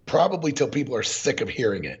probably till people are sick of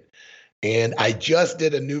hearing it. And I just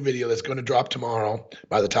did a new video that's going to drop tomorrow.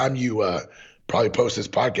 By the time you probably post this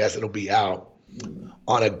podcast, it'll be out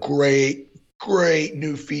on a great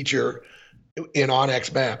new feature in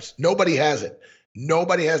OnX Maps. Nobody has it.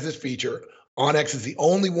 Nobody has this feature. OnX is the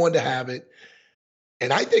only one to have it.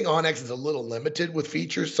 And I think OnX is a little limited with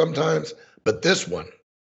features sometimes, but this one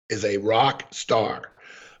is a rock star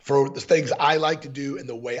for the things I like to do and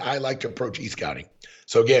the way I like to approach e-scouting.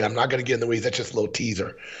 So again, I'm not going to get in the weeds. That's just a little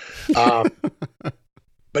teaser.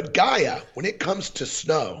 But Gaia, when it comes to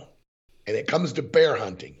snow and it comes to bear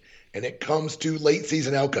hunting and it comes to late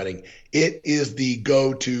season elk hunting, it is the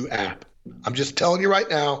go-to app. I'm just telling you right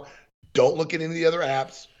now, don't look at any of the other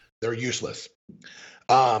apps. They're useless.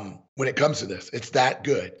 When it comes to this, it's that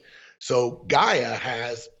good. So Gaia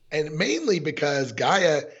has, and mainly because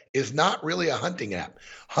Gaia is not really a hunting app.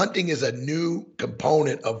 Hunting is a new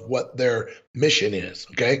component of what their mission is,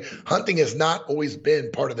 okay? Hunting has not always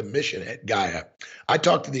been part of the mission at Gaia. I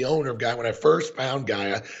talked to the owner of Gaia when I first found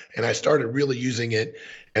Gaia, and I started really using it,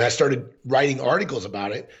 and I started writing articles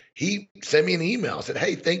about it. He sent me an email, said,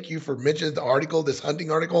 hey, thank you for mentioning the article, this hunting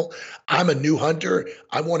article. I'm a new hunter.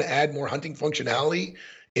 I want to add more hunting functionality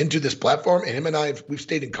into this platform. And him and we've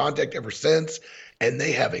stayed in contact ever since, and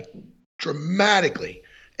they have dramatically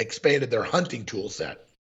expanded their hunting tool set.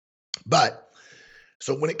 But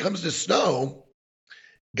so when it comes to snow,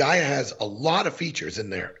 Gaia has a lot of features in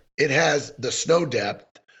there. it has the snow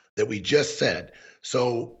depth that we just said.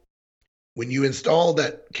 So when you install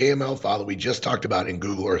that KML file that we just talked about in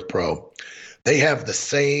Google Earth Pro, they have the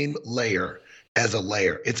same layer as a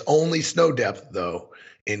layer. It's only snow depth though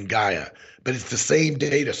in Gaia, but it's the same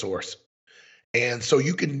data source. And so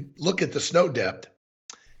you can look at the snow depth.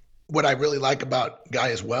 What I really like about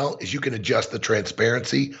Gaia as well is you can adjust the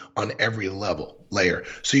transparency on every layer.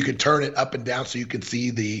 So you can turn it up and down so you can see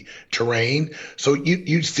the terrain. So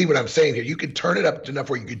you see what I'm saying here. You can turn it up enough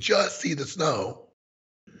where you can just see the snow.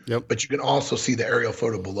 Yep. But you can also see the aerial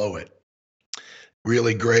photo below it.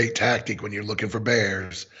 Really great tactic when you're looking for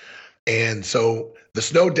bears. And so the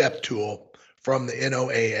snow depth tool from the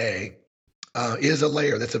NOAA is a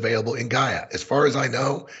layer that's available in Gaia. As far as I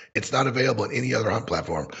know, it's not available in any other hunt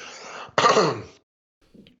platform.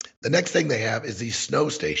 The next thing they have is these snow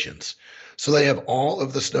stations. So they have all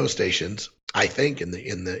of the snow stations, I think, in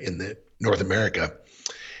the North America.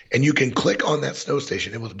 And you can click on that snow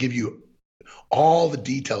station. It will give you all the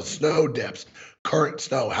details, snow depths, current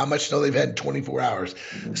snow, how much snow they've had in 24 hours.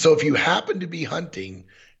 So if you happen to be hunting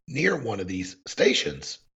near one of these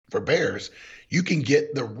stations for bears, you can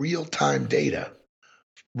get the real-time data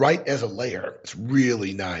right as a layer. It's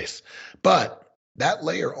really nice. But that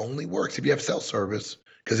layer only works if you have cell service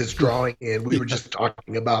because it's drawing in. We were just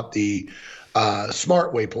talking about the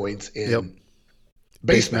smart waypoints in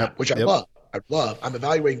Basemap, which I love. I'm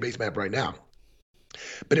evaluating Basemap right now.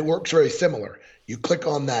 But it works very similar. You click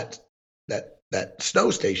on that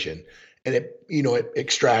snow station and it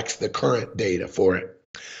extracts the current data for it.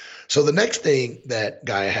 So the next thing that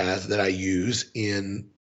Gaia has that I use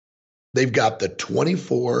they've got the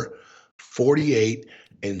 24, 48,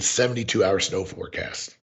 and 72-hour snow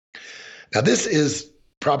forecast. Now this is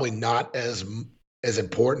probably not as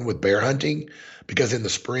important with bear hunting because in the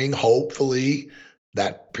spring, hopefully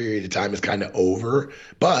that period of time is kind of over,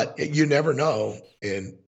 but you never know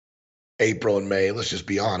in April and May, let's just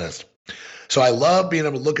be honest. So I love being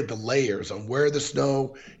able to look at the layers on where the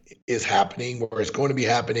snow is happening, where it's going to be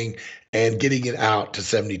happening, and getting it out to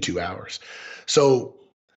 72 hours. So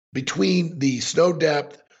between the snow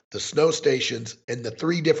depth, the snow stations, and the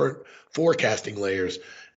 3 different forecasting layers,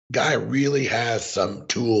 Gaia really has some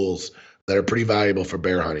tools that are pretty valuable for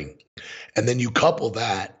bear hunting. And then you couple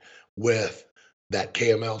that with that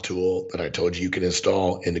KML tool that I told you can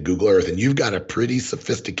install into Google Earth, and you've got a pretty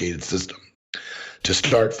sophisticated system to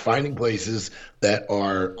start finding places that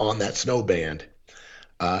are on that snow band.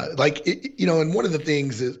 And one of the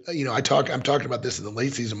things is, I'm talking about this in the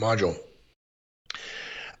late season module.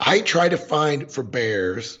 I try to find for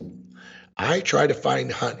bears, I try to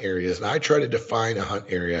find hunt areas, and I try to define a hunt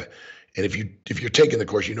area. And if you're taking the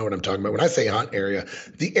course, you know what I'm talking about. When I say hunt area,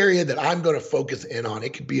 the area that I'm going to focus in on,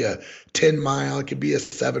 it could be a 10 mile, it could be a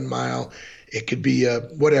 7 mile, it could be a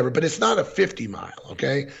whatever, but it's not a 50 mile,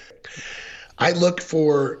 okay? I look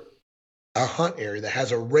for a hunt area that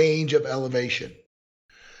has a range of elevation.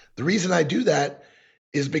 The reason I do that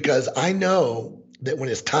is because I know that when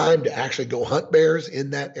it's time to actually go hunt bears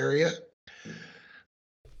in that area,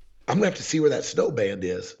 I'm going to have to see where that snow band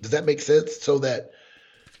is. Does that make sense? So that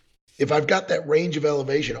if I've got that range of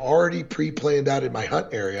elevation already pre-planned out in my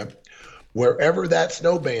hunt area, wherever that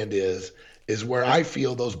snow band is where I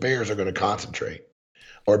feel those bears are going to concentrate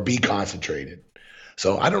or be concentrated.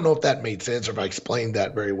 So I don't know if that made sense or if I explained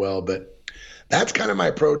that very well, but that's kind of my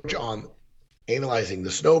approach on analyzing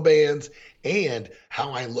the snow bands and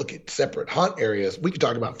how I look at separate hunt areas. We could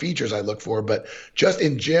talk about features I look for, but just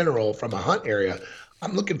in general from a hunt area,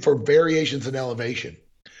 I'm looking for variations in elevation.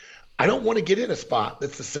 I don't want to get in a spot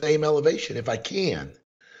that's the same elevation if I can,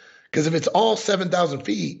 because if it's all 7,000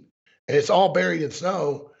 feet and it's all buried in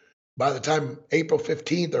snow, by the time April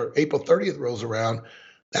 15th or April 30th rolls around,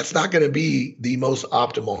 that's not going to be the most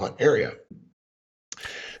optimal hunt area.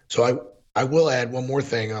 So I will add one more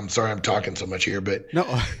thing. I'm sorry I'm talking so much here, but no.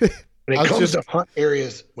 when it comes to hunt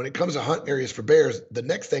areas for bears, the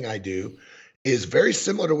next thing I do is very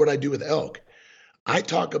similar to what I do with elk. I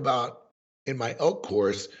talk about in my elk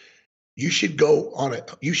course,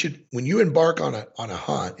 when you embark on a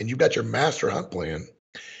hunt and you've got your master hunt plan,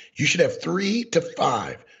 you should have 3 to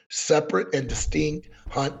 5 separate and distinct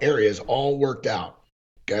hunt areas all worked out.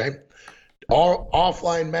 Okay. All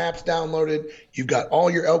offline maps downloaded. You've got all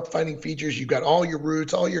your elk finding features. You've got all your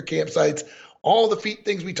routes, all your campsites, all the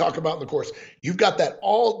things we talk about in the course. You've got that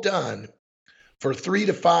all done for 3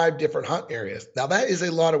 to 5 different hunt areas. Now that is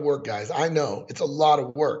a lot of work, guys. I know it's a lot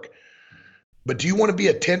of work, but do you want to be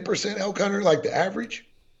a 10% elk hunter like the average?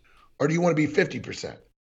 Or do you want to be 50%?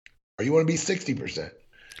 Or you want to be 60%?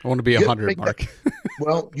 I want to be 100, Mark.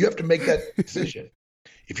 Well, you have to make that decision.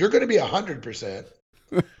 If you're going to be 100%,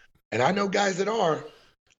 and I know guys that are.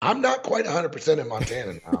 I'm not quite 100% in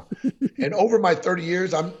Montana now. And over my 30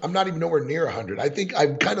 years, I'm not even nowhere near 100. I think I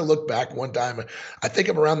kind of looked back one time. I think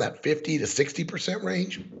I'm around that 50 to 60%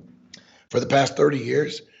 range for the past 30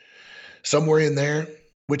 years, somewhere in there,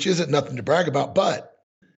 which isn't nothing to brag about, but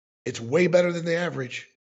it's way better than the average.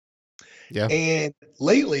 Yeah. And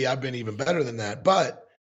lately, I've been even better than that. But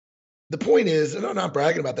the point is, and I'm not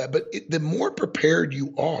bragging about that, but the more prepared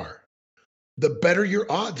you are, the better your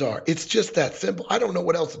odds are. It's just that simple. I don't know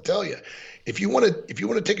what else to tell you. If you want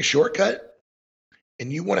to take a shortcut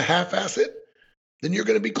and you want to half-ass it, then you're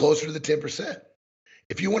going to be closer to the 10%.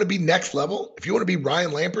 If you want to be next level, if you want to be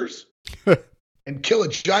Ryan Lampers and kill a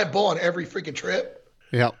giant bull on every freaking trip,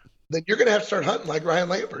 yeah, then you're going to have to start hunting like Ryan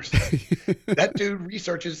Lampers. That dude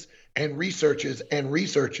researches and researches and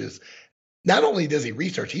researches. Not only does he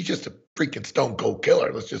research, he's just a freaking stone cold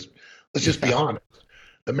killer. Let's just be honest.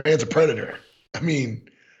 The man's a predator. I mean,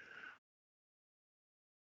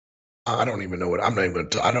 I don't even know what I'm not even.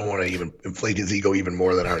 I don't want to even inflate his ego even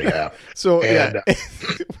more than I already have. So and, yeah,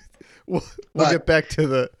 we'll get back to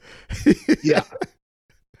the yeah.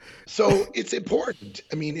 So it's important.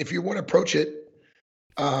 I mean, if you want to approach it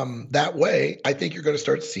that way, I think you're going to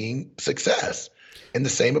start seeing success. And the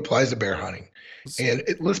same applies to bear hunting. And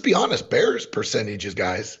let's be honest, bears percentages,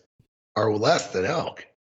 guys, are less than elk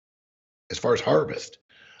as far as harvest.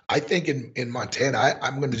 I think in Montana,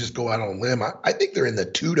 I'm going to just go out on a limb. I think they're in the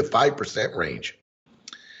 2 to 5% range.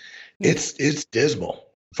 It's dismal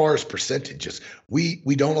as far as percentages. We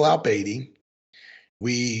don't allow baiting.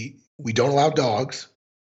 We don't allow dogs,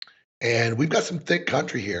 and we've got some thick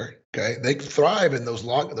country here. Okay, they thrive in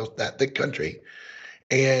that thick country,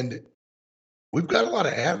 and we've got a lot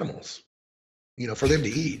of animals, for them to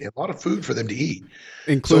eat, and a lot of food for them to eat.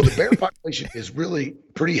 So the bear population is really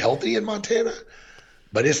pretty healthy in Montana.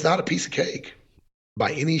 But it's not a piece of cake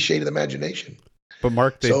by any shade of the imagination. But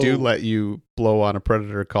Mark, they do let you blow on a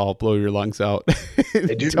predator call, blow your lungs out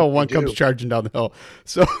they do, until one comes charging down the hill.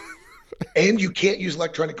 So, and you can't use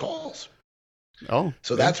electronic calls. Oh,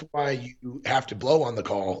 so that's why you have to blow on the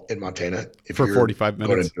call in Montana for 45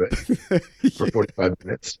 minutes. For 45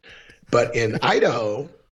 minutes. But in Idaho,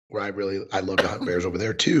 where I love to hunt bears over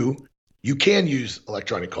there too, you can use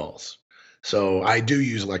electronic calls. So I do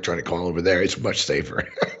use electronic call over there. It's much safer.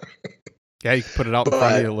 Yeah, you can put it out in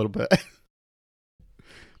front of you a little bit.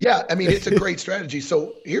 Yeah, I mean, it's a great strategy.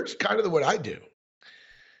 So here's kind of what I do.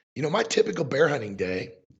 My typical bear hunting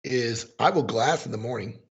day is I will glass in the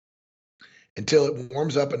morning until it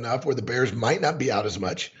warms up enough where the bears might not be out as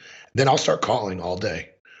much. Then I'll start calling all day.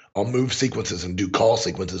 I'll move sequences and do call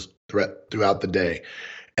sequences throughout the day.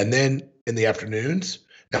 And then in the afternoons,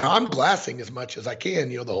 now I'm glassing as much as I can,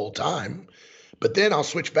 the whole time, but then I'll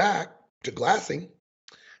switch back to glassing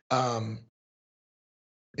in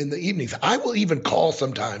the evenings. I will even call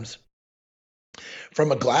sometimes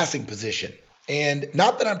from a glassing position. And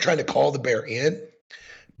not that I'm trying to call the bear in,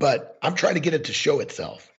 but I'm trying to get it to show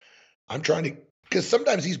itself. Because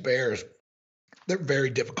sometimes these bears, they're very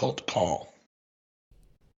difficult to call.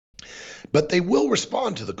 But they will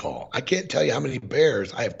respond to the call. I can't tell you how many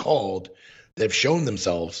bears I have called that have shown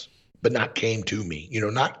themselves, but not came to me,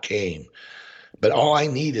 not came. But all I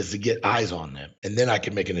need is to get eyes on them, and then I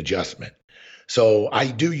can make an adjustment. So I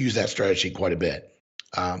do use that strategy quite a bit.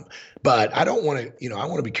 But I don't want to, I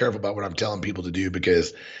want to be careful about what I'm telling people to do,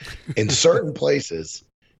 because in certain places,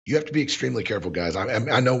 you have to be extremely careful, guys.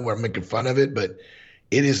 I know we're making fun of it, but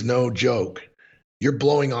it is no joke. You're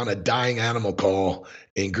blowing on a dying animal call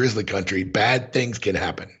in grizzly country. Bad things can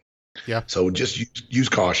happen. Yeah. So just use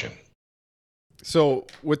caution. So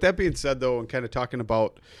with that being said, though, and kind of talking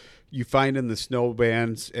about you finding the snow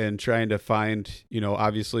bands and trying to find,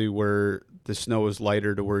 obviously where the snow is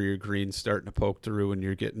lighter to where your green's starting to poke through and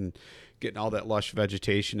you're getting all that lush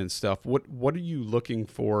vegetation and stuff. What are you looking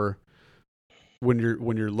for when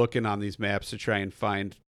you're looking on these maps to try and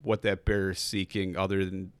find what that bear is seeking, other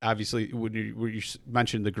than obviously when you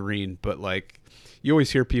mentioned the green, but like you always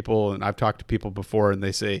hear people, and I've talked to people before, and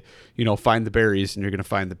they say, find the berries and you're going to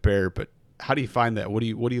find the bear, but how do you find that? What are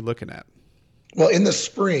you looking at? Well, in the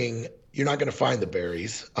spring, you're not going to find the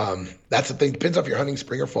berries. That's the thing. Depends if you're hunting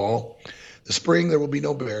spring or fall. The spring, there will be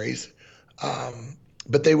no berries,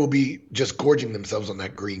 but they will be just gorging themselves on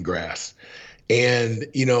that green grass. And,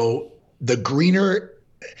 the greener,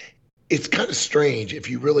 it's kind of strange if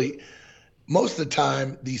you really, most of the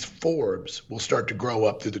time, these forbs will start to grow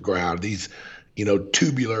up through the ground. These,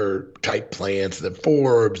 tubular type plants, the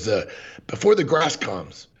forbs, before the grass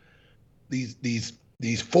comes. These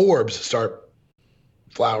forbs start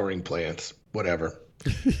flowering plants, whatever,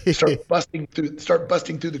 start busting through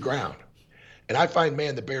the ground. And I find,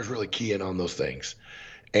 man, the bears really key in on those things.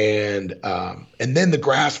 And then the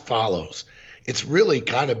grass follows. It's really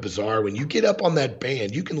kind of bizarre. When you get up on that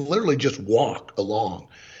band, you can literally just walk along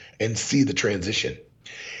and see the transition.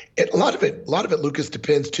 A lot of it, Lucas,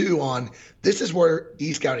 depends too on, this is where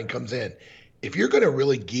e-scouting comes in. If you're going to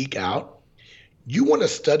really geek out, you want to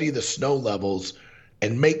study the snow levels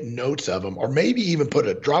and make notes of them, or maybe even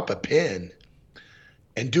drop a pin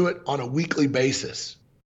and do it on a weekly basis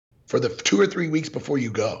for the 2 or 3 weeks before you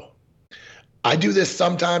go. I do this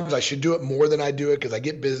sometimes. I should do it more than I do it because I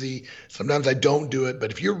get busy. Sometimes I don't do it. But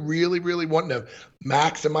if you're really, really wanting to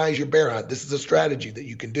maximize your bear hunt, this is a strategy that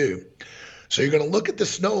you can do. So you're going to look at the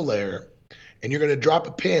snow layer and you're going to drop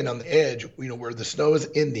a pin on the edge, where the snow is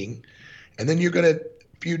ending. And then you're going to,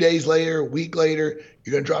 a few days later, a week later,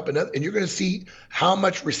 you're going to drop another, and you're going to see how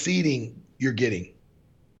much receding you're getting.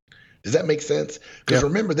 Does that make sense? Because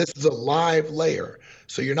remember, this is a live layer.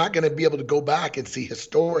 So you're not going to be able to go back and see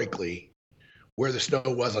historically where the snow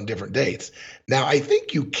was on different dates. Now, I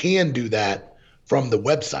think you can do that from the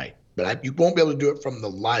website, but you won't be able to do it from the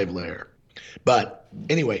live layer. But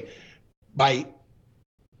anyway, if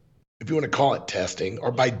you want to call it testing,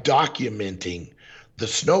 or by documenting the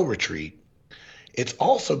snow retreat, it's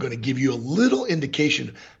also going to give you a little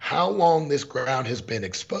indication how long this ground has been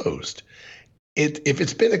exposed. If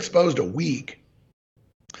it's been exposed a week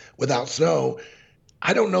without snow,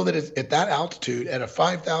 I don't know that it's at that altitude, at a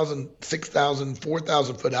 5,000, 6,000,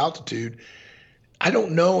 4,000 foot altitude, I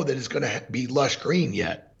don't know that it's going to be lush green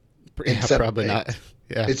yet. Yeah, probably not.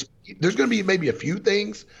 Yeah. There's going to be maybe a few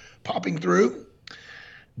things popping through,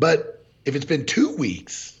 but if it's been 2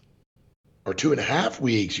 weeks or 2.5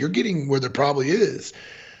 weeks, you're getting where there probably is.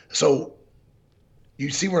 So you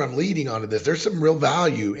see where I'm leading onto this. There's some real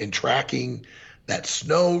value in tracking that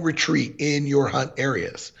snow retreat in your hunt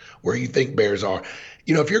areas where you think bears are.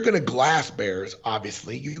 If you're going to glass bears,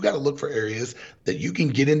 obviously, you've got to look for areas that you can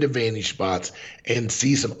get into vantage spots and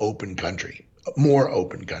see some open country, more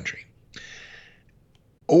open country.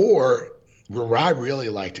 Or where I really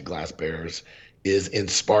like to glass bears is in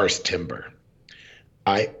sparse timber.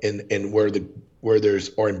 And where there's,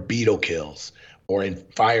 or in beetle kills, or in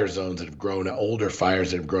fire zones that have grown, older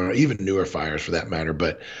fires that have grown, even newer fires for that matter.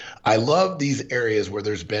 But I love these areas where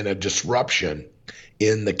there's been a disruption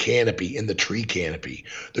in the canopy, in the tree canopy.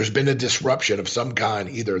 There's been a disruption of some kind,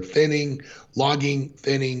 either thinning, logging,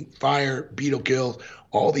 thinning, fire, beetle kill,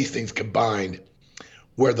 all these things combined,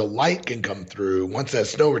 where the light can come through once that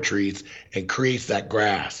snow retreats and creates that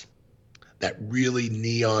grass, that really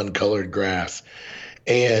neon colored grass.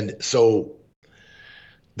 And so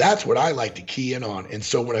that's what I like to key in on. And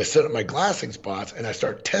so when I set up my glassing spots and I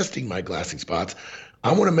start testing my glassing spots,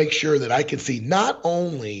 I want to make sure that I can see, not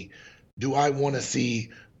only do I want to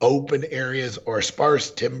see open areas or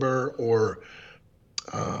sparse timber or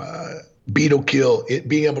beetle kill,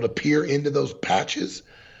 being able to peer into those patches.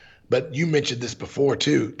 But you mentioned this before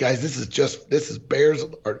too, guys. This is bears,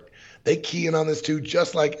 they key in on this too,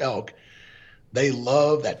 just like elk. They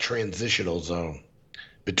love that transitional zone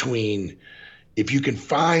between, if you can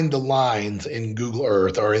find the lines in Google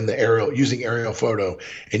Earth or in the using aerial photo,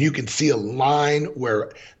 and you can see a line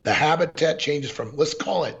where the habitat changes from, let's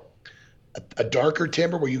call it a darker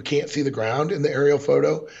timber where you can't see the ground in the aerial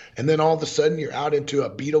photo, and then all of a sudden you're out into a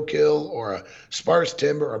beetle kill or a sparse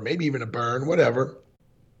timber or maybe even a burn, whatever,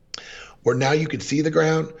 where now you can see the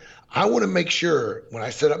ground. I want to make sure when I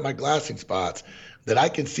set up my glassing spots that I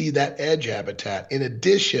can see that edge habitat in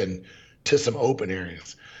addition to some open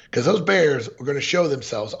areas. Because those bears are going to show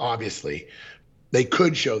themselves, obviously. They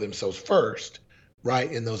could show themselves first, right,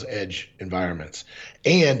 in those edge environments.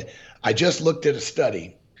 And I just looked at a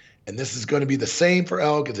study, and this is going to be the same for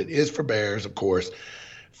elk as it is for bears, of course.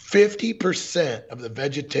 50% of the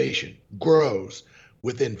vegetation grows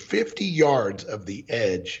within 50 yards of the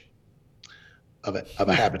edge of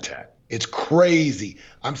a habitat. It's crazy.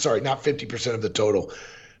 I'm sorry, not 50% of the total.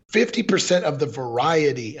 50% of the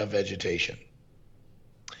variety of vegetation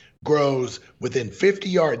grows within 50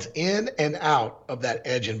 yards in and out of that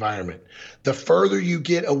edge environment. The further you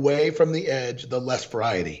get away from the edge, the less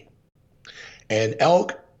variety. And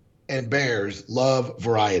elk and bears love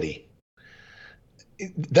variety.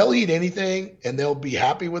 They'll eat anything and they'll be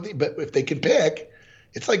happy with it, but if they can pick,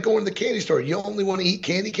 it's like going to the candy store. You only want to eat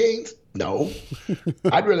candy canes? No.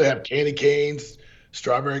 I'd rather have candy canes,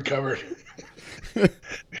 strawberry covered,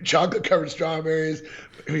 chocolate covered strawberries,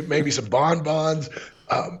 maybe some bonbons,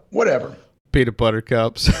 whatever. Peanut butter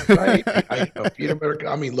cups. Right? Peanut butter.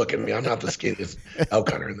 I mean, look at me. I'm not the skinniest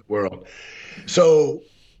elk hunter in the world. So,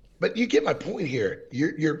 but you get my point here.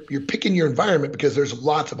 You're picking your environment because there's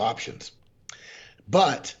lots of options.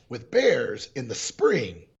 But with bears in the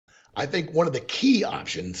spring, I think one of the key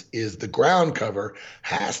options is the ground cover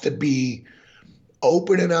has to be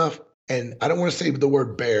open enough. And I don't want to say the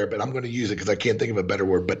word bare, but I'm going to use it because I can't think of a better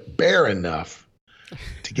word, but bare enough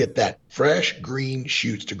to get that fresh green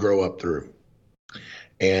shoots to grow up through.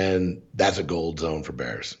 And that's a gold zone for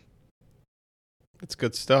bears. That's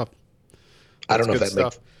good stuff. I don't know if that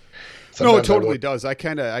makes No, it totally does. I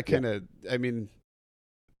mean,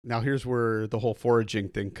 now here's where the whole foraging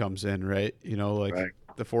thing comes in, right? You know, like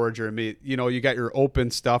the forager and me, you know, you got your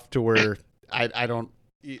open stuff to where I don't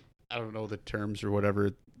know the terms or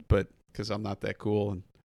whatever, but because I'm not that cool and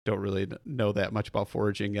don't really know that much about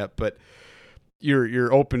foraging yet, but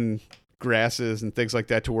your open grasses and things like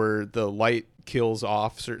that to where the light kills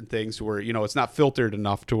off certain things to where, you know, it's not filtered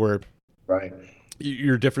enough to where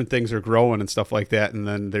your different things are growing and stuff like that. And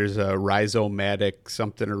then there's a rhizomatic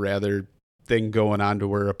something or rather thing going on to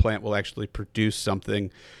where a plant will actually produce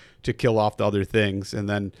something to kill off the other things. And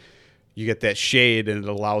then you get that shade and it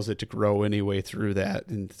allows it to grow anyway through that.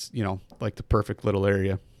 And it's, you know, like the perfect little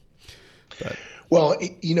area. But. Well,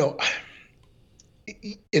 you know,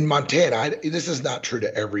 in Montana, this is not true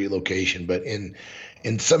to every location, but in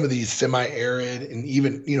some of these semi-arid and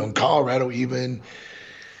even, you know, in Colorado even,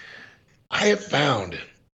 I have found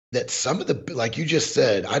that some of the, like you just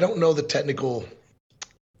said, I don't know the technical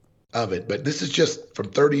of it, but this is just from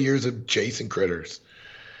 30 years of chasing critters.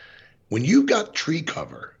 When you've got tree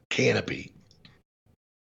cover, canopy,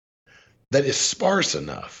 that is sparse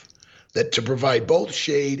enough that to provide both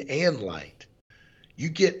shade and light, you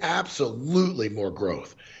get absolutely more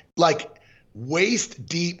growth. Like waist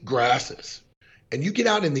deep grasses. And you get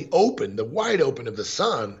out in the open, the wide open of the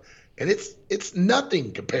sun, and it's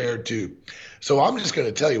nothing compared to. So I'm just going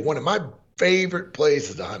to tell you, one of my favorite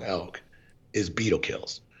places to hunt elk is beetle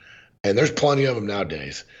kills. And there's plenty of them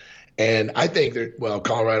nowadays. And I think that, well,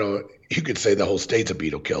 Colorado, you could say the whole state's a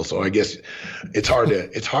beetle kill. So I guess it's hard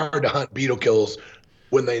to hunt beetle kills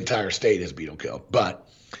when the entire state is beetle kill. But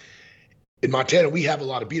in Montana, we have a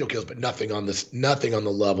lot of beetle kills, but nothing on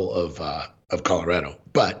the level of Colorado.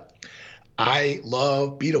 But I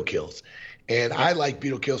love beetle kills, and I like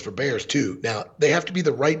beetle kills for bears too. Now they have to be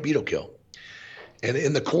the right beetle kill. And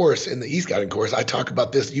in the course, in the East Guiding course, I talk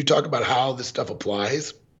about this. You talk about how this stuff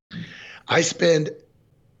applies. I spend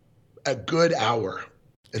a good hour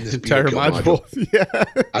in this entire module. Yeah.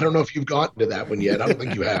 I don't know if you've gotten to that one yet. I don't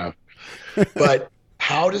think you have. But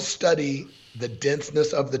how to study the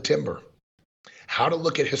denseness of the timber. How to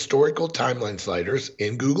look at historical timeline sliders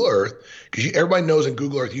in Google Earth, because everybody knows in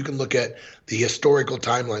Google Earth you can look at the historical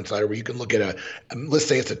timeline slider where you can look at let's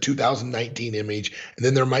say it's a 2019 image, and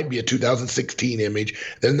then there might be a 2016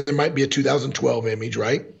 image, then there might be a 2012 image,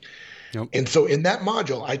 right? Yep. And so in that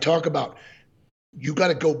module, I talk about you got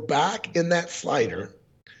to go back in that slider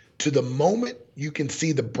to the moment you can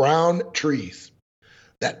see the brown trees.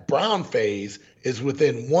 That brown phase is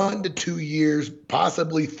within 1 to 2 years,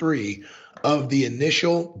 possibly 3, of the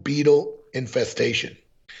initial beetle infestation.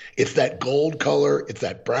 It's that gold color, it's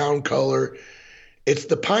that brown color. It's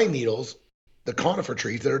the pine needles, the conifer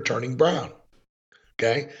trees that are turning brown.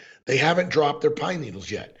 Okay? They haven't dropped their pine needles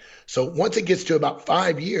yet. So once it gets to about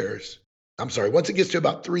 5 years, once it gets to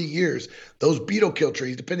about 3 years, those beetle kill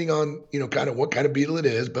trees, depending on, you know, kind of what kind of beetle it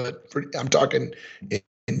is, but I'm talking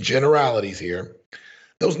in generalities here,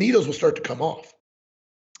 those needles will start to come off.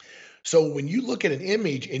 So when you look at an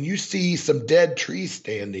image and you see some dead trees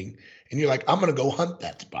standing and you're like, I'm going to go hunt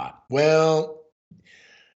that spot. Well,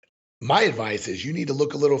 my advice is you need to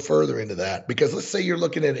look a little further into that, because let's say you're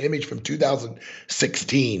looking at an image from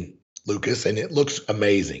 2016, Lucas, and it looks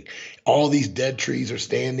amazing. All these dead trees are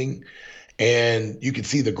standing and you can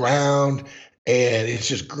see the ground and it's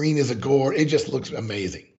just green as a gourd. It just looks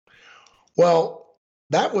amazing. Well,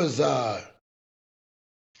 that was,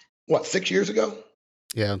 6 years ago?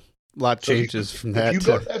 Yeah. A lot changes from that. If you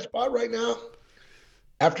go to that spot right now,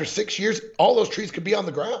 after 6 years, all those trees could be on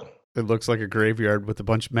the ground. It looks like a graveyard with a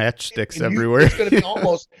bunch of matchsticks everywhere. It's going to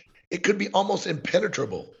be it could be almost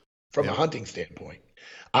impenetrable from a hunting standpoint.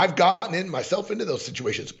 I've gotten myself into those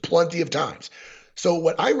situations plenty of times. So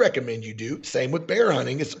what I recommend you do, same with bear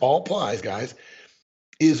hunting, it's all applies, guys,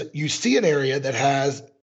 is you see an area that has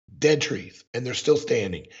dead trees and they're still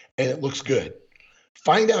standing and it looks good.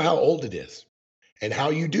 Find out how old it is. And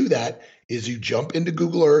how you do that is you jump into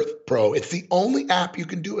Google Earth Pro. It's the only app you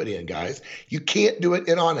can do it in, guys. You can't do it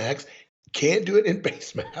in OnX, can't do it in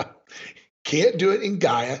Basemap, can't do it in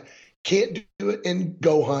Gaia, can't do it in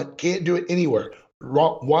GoHunt, can't do it anywhere.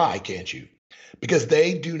 Why can't you? Because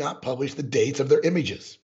they do not publish the dates of their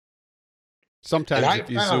images. Sometimes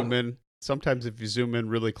if you zoom in sometimes if you zoom in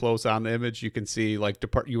really close on the image, you can see like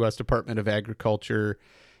U.S. Department of Agriculture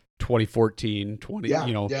 2014,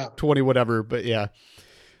 20 whatever. But yeah.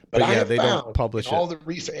 But I yeah, have they found don't publish in all the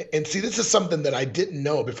research, and see, this is something that I didn't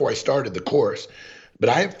know before I started the course, but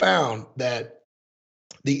I have found that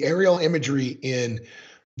the aerial imagery in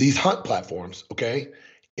these hunt platforms, okay,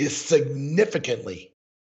 is significantly,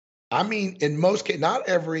 I mean, in most cases, not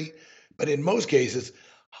every, but in most cases,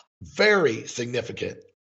 very significant,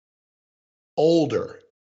 older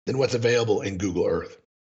than what's available in Google Earth.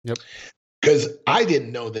 Yep. Because I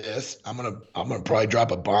didn't know this. I'm gonna probably drop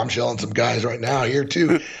a bombshell on some guys right now here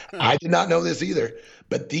too. I did not know this either.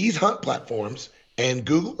 But these hunt platforms and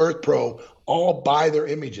Google Earth Pro all buy their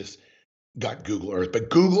images. Got Google Earth, but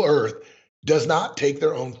Google Earth does not take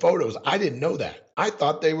their own photos. I didn't know that. I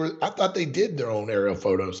thought they did their own aerial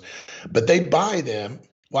photos, but they buy them.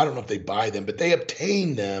 Well, I don't know if they buy them, but they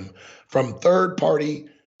obtain them from third-party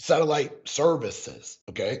satellite services.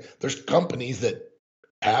 Okay, there's companies that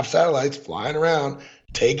have satellites flying around,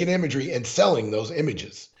 taking imagery and selling those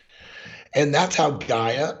images. And that's how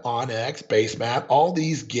Gaia, OnX, Basemap, all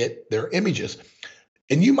these get their images.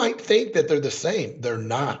 And you might think that they're the same. They're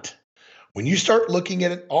not. When you start looking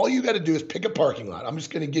at it, all you got to do is pick a parking lot. I'm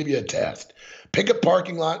just going to give you a test. Pick a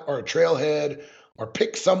parking lot or a trailhead, or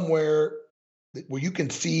pick somewhere where you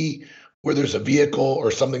can see where there's a vehicle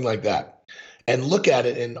or something like that, and look at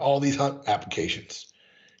it in all these hunt applications.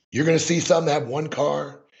 You're going to see some that have one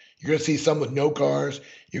car. You're going to see some with no cars.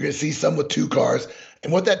 You're going to see some with two cars.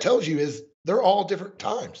 And what that tells you is they're all different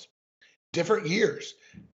times, different years,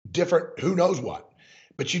 different who knows what,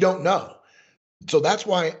 but you don't know. So that's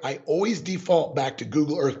why I always default back to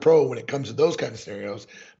Google Earth Pro when it comes to those kind of scenarios,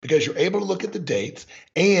 because you're able to look at the dates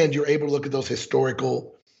and you're able to look at those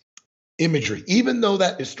historical imagery. Even though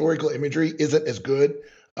that historical imagery isn't as good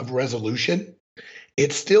of resolution,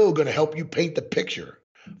 it's still going to help you paint the picture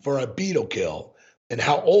for a beetle kill and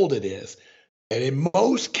how old it is. And in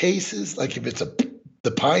most cases, like if it's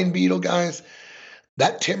the pine beetle, guys,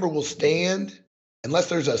 that timber will stand unless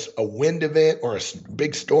there's a wind event or a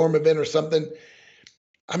big storm event or something.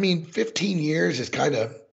 I mean, 15 years is kind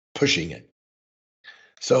of pushing it.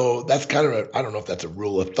 So that's kind of I don't know if that's a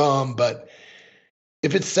rule of thumb, but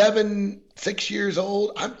if it's 6 years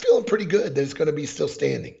old, I'm feeling pretty good that it's going to be still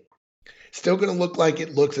standing. Still going to look like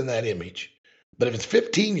it looks in that image. But if it's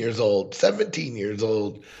 15 years old, 17 years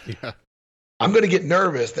old, Yeah. I'm going to get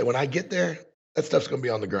nervous that when I get there, that stuff's going to be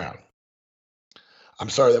on the ground. I'm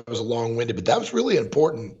sorry that was a long-winded, but that was really an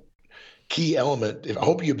important key element. I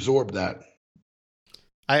hope you absorbed that.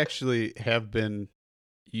 I actually have been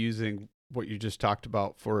using what you just talked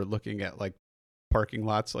about for looking at like parking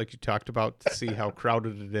lots, like you talked about, to see how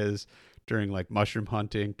crowded it is during like mushroom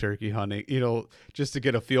hunting, turkey hunting, just to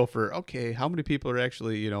get a feel for, okay, how many people are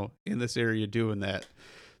actually, in this area doing that.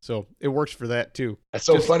 So it works for that too. That's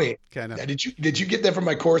so Just funny. Kind of. Now, did you get that from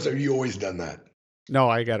my course, or have you always done that? No,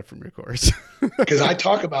 I got it from your course. Because I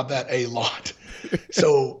talk about that a lot.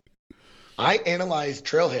 So I analyze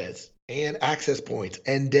trailheads and access points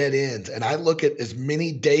and dead ends, and I look at as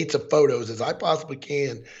many dates of photos as I possibly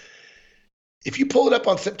can. If you pull it up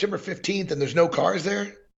on September 15th and there's no cars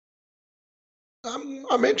there,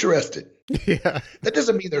 I'm interested. Yeah. That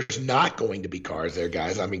doesn't mean there's not going to be cars there,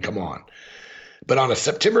 guys. I mean, come on. But on a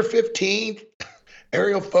September 15th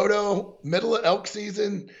aerial photo, middle of elk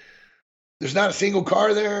season, there's not a single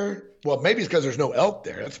car there. Well, maybe it's because there's no elk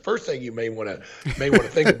there. That's the first thing you may want to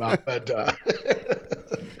think about.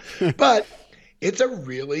 But it's a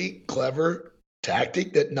really clever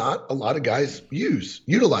tactic that not a lot of guys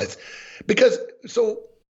utilize. Because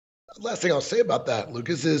last thing I'll say about that,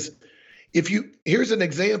 Lucas, is here's an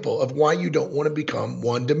example of why you don't want to become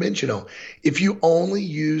one-dimensional. If you only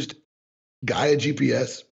used Gaia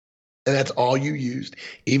GPS, and that's all you used,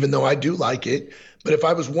 even though I do like it, but if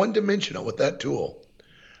I was one-dimensional with that tool,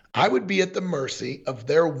 I would be at the mercy of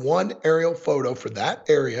their one aerial photo for that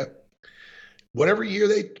area. Whatever year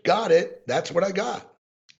they got it, that's what I got.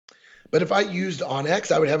 But if I used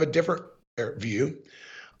OnX, I would have a different view.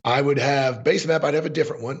 I would have Basemap, I'd have a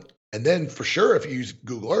different one. And then for sure, if you use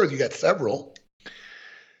Google Earth, you got several.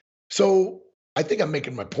 So I think I'm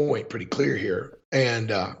making my point pretty clear here.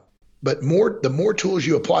 And but the more tools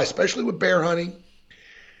you apply, especially with bear hunting,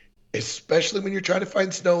 especially when you're trying to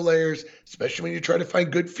find snow layers, especially when you're trying to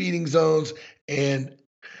find good feeding zones. And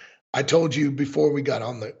I told you before we got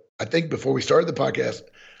on before we started the podcast,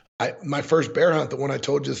 my first bear hunt, the one I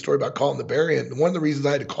told you the story about calling the bear in, one of the reasons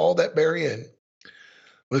I had to call that bear in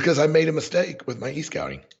was because I made a mistake with my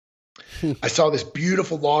e-scouting. I saw this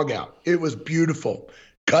beautiful log out. It was beautiful.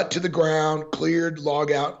 Cut to the ground, cleared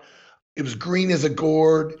log out. It was green as a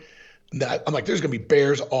gourd. I'm like, there's going to be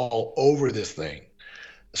bears all over this thing.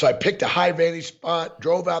 So I picked a high vantage spot,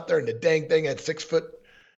 drove out there, and the dang thing had 6-foot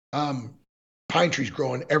pine trees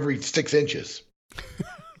growing every 6 inches.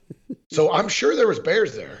 So I'm sure there was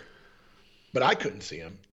bears there, but I couldn't see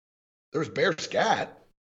them. There was bear scat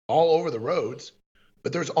all over the roads,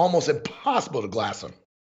 but there's almost impossible to glass them.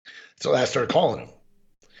 So I started calling them.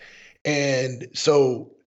 And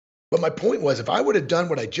so, but my point was, if I would have done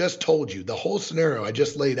what I just told you, the whole scenario I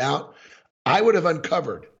just laid out, I would have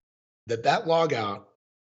uncovered that log out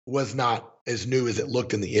was not as new as it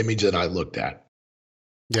looked in the image that I looked at.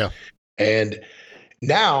 Yeah. And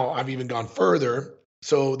now I've even gone further.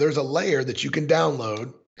 So there's a layer that you can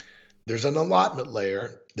download. There's an allotment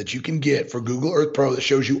layer that you can get for Google Earth Pro that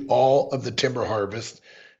shows you all of the timber harvest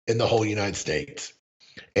in the whole United States.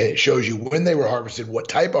 And it shows you when they were harvested, what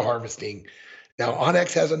type of harvesting. Now,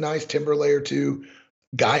 Onyx has a nice timber layer too.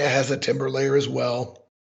 Gaia has a timber layer as well.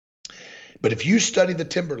 But if you study the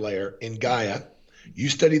timber layer in Gaia, you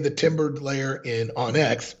study the timber layer in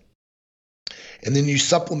Onyx, and then you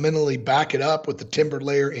supplementally back it up with the timber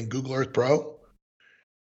layer in Google Earth Pro,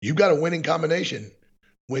 you've got a winning combination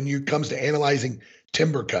when it comes to analyzing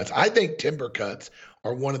timber cuts. I think timber cuts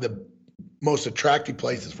are one of the most attractive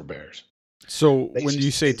places for bears. So when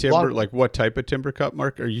you say timber, like what type of timber cut,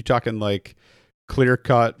 Mark? Are you talking like clear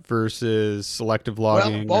cut versus selective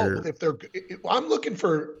logging? Well, both. I'm looking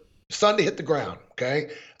for sun to hit the ground.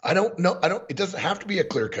 Okay. I don't know. It doesn't have to be a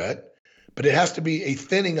clear cut, but it has to be a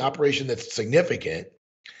thinning operation that's significant.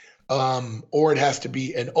 Or it has to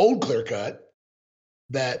be an old clear cut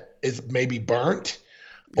that is maybe burnt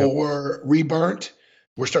or reburnt.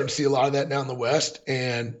 We're starting to see a lot of that now in the West.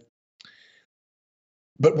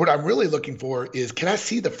 But what I'm really looking for is, can I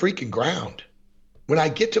see the freaking ground? When I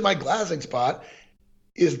get to my glassing spot,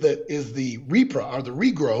 is the repro or the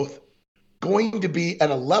regrowth going to be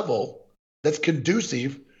at a level that's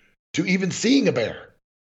conducive to even seeing a bear?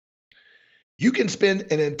 You can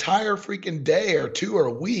spend an entire freaking day or two or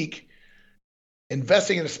a week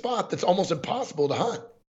investing in a spot that's almost impossible to hunt.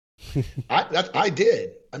 I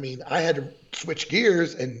did. I mean, I had to switch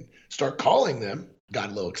gears and start calling them.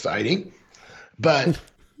 Got a little exciting, but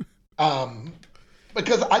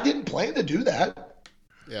because I didn't plan to do that.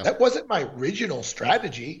 Yeah. That wasn't my original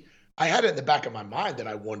strategy. I had it in the back of my mind that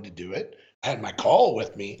I wanted to do it. I had my call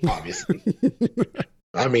with me, obviously.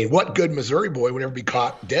 I mean, what good Missouri boy would ever be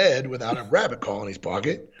caught dead without a rabbit call in his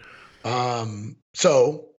pocket? But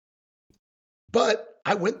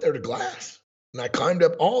I went there to glass, and I climbed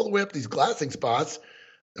up all the way up these glassing spots,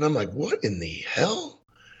 and I'm like, what in the hell?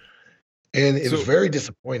 And it was very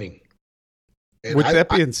disappointing. And with that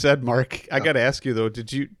being said, Mark, I got to ask you though,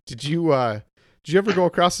 did you ever go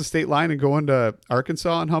across the state line and go into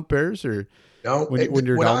Arkansas and hunt bears, or no? When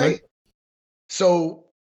you're down there? So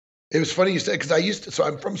it was funny you said, because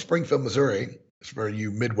I'm from Springfield, Missouri. For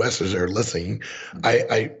you Midwesterners that are listening,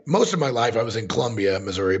 I most of my life I was in Columbia,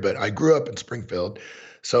 Missouri, but I grew up in Springfield.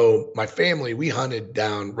 So my family, we hunted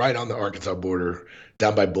down right on the Arkansas border,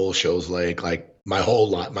 down by Bull Shoals Lake, like my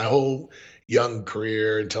whole young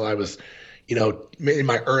career until I was, in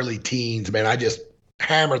my early teens. Man, I just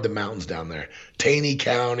hammered the mountains down there. Taney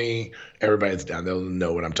County, everybody's down there. They'll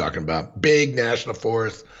know what I'm talking about. Big national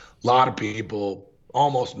forest, a lot of people,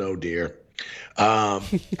 almost no deer. I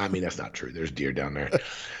mean, that's not true. There's deer down there.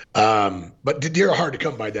 But the deer are hard to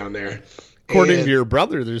come by down there. According to your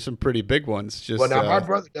brother, there's some pretty big ones. My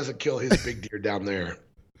brother doesn't kill his big deer down there.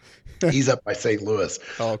 He's up by St. Louis.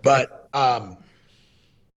 Oh, okay. But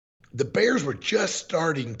the bears were just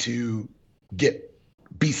starting to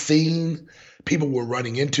be seen. People were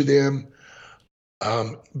running into them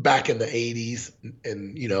back in the 80s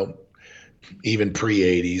and, even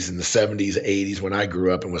pre-80s, in the 70s, 80s, when I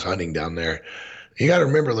grew up and was hunting down there. You got to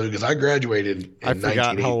remember, Lou, because I graduated in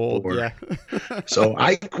 1984. How old, yeah. So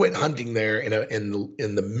I quit hunting there in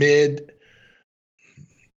the mid.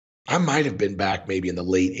 I might have been back maybe in the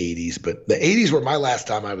late 80s, but the 80s were my last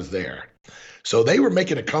time I was there. So they were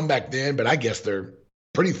making a comeback then, but I guess they're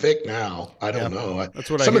pretty thick now. I don't know. That's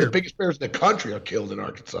what Some of the biggest bears in the country are killed in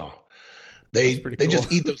Arkansas. They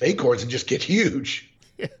just eat those acorns and just get huge.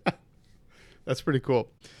 Yeah. That's pretty cool.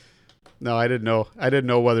 No, I didn't know. I didn't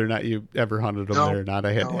know whether or not you ever hunted them there or not.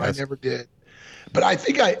 I never did. But I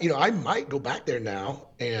think I might go back there now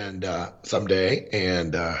and someday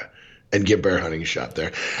and give bear hunting a shot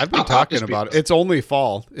there. I've been talking about it. It's only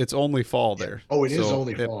fall. It's only fall there. Oh, it is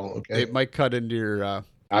only fall. Okay. It might cut into your.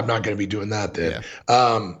 I'm not going to be doing that then.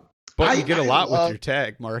 Yeah. But you get a lot with your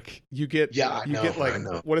tag, Mark. You get like,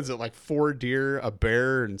 what is it, like 4 deer, a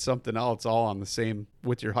bear, and something else all on the same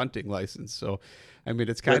with your hunting license. So, I mean,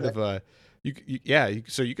 it's kind of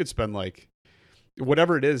So you could spend like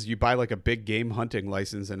whatever it is, you buy like a big game hunting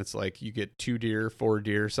license, and it's like you get 2 deer, 4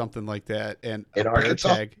 deer, something like that, and In a bear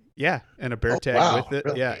Arkansas? tag. Yeah, and a bear tag wow, with it.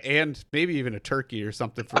 really? Yeah, and maybe even a turkey or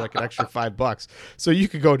something for like an extra $5. So you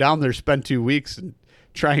could go down there, spend 2 weeks, and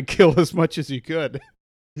try and kill as much as you could.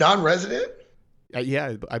 Non-resident?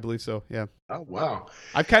 Yeah, I believe so. Yeah, Oh, wow.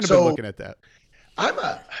 I've kind of So- been looking at that.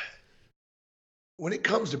 When it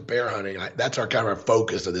comes to bear hunting, that's our kind of our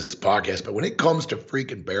focus of this podcast. But when it comes to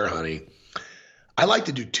freaking bear hunting, I like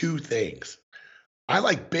to do 2 things. I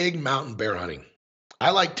like big mountain bear hunting.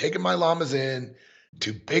 I like taking my llamas in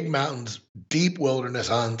to big mountains, deep wilderness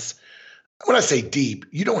hunts. When I say deep,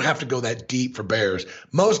 you don't have to go that deep for bears.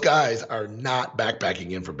 Most guys are not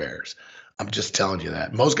backpacking in for bears. I'm just telling you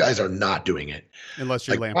that. Most guys are not doing it. Unless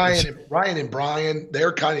you're Like lampers. Ryan and Brian,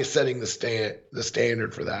 they're kind of setting the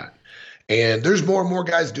standard for that. And there's more and more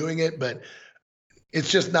guys doing it, but it's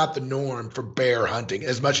just not the norm for bear hunting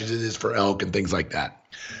as much as it is for elk and things like that.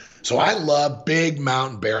 So I love big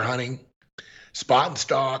mountain bear hunting, spot and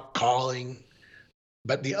stalk, calling.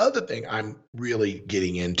 But the other thing I'm really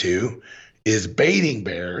getting into is baiting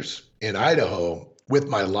bears in Idaho with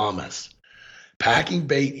my llamas, packing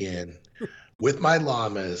bait in with my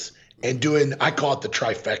llamas and doing, I call it the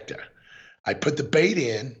trifecta. I put the bait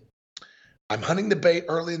in. I'm hunting the bait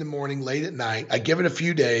early in the morning, late at night. I give it a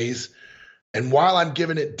few days. And while I'm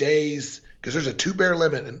giving it days, because there's a 2 bear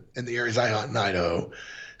limit in the areas I hunt in Idaho.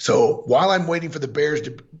 So while I'm waiting for the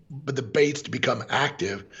baits to become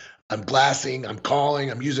active, I'm glassing, I'm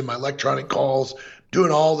calling, I'm using my electronic calls,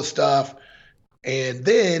 doing all the stuff. And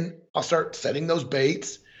then I'll start setting those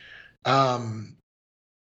baits. Because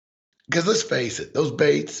let's face it, those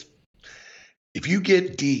baits, if you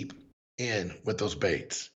get deep in with those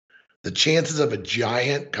baits, the chances of a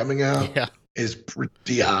giant coming out is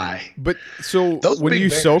pretty high. But so Those when big you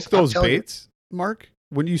bears, soak I'm those telling you. baits, Mark,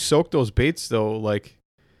 when you soak those baits though, like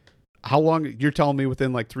how long? You're telling me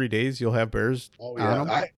within like 3 days you'll have bears Oh on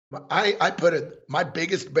yeah, them? I put it. My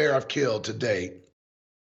biggest bear I've killed to date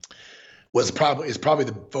is probably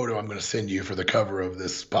the photo I'm going to send you for the cover of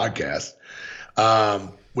this podcast,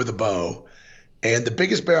 with a bow, and the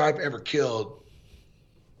biggest bear I've ever killed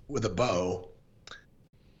with a bow.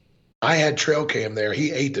 I had trail cam there.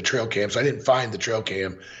 He ate the trail cam, so I didn't find the trail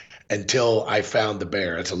cam until I found the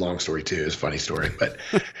bear. It's a long story too. It's a funny story, but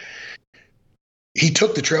he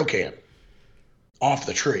took the trail cam off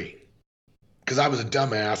the tree. Because I was a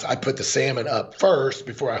dumbass, I put the salmon up first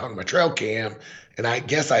before I hung my trail cam, and I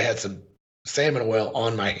guess I had some salmon oil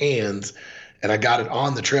on my hands, and I got it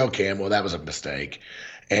on the trail cam. Well, that was a mistake.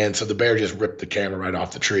 And so the bear just ripped the camera right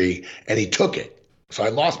off the tree, and he took it. So I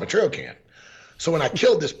lost my trail cam. So when I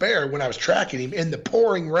killed this bear, when I was tracking him in the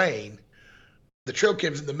pouring rain, the trail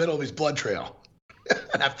cam's in the middle of his blood trail.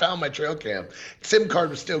 And I found my trail cam. SIM card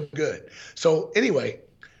was still good. So anyway,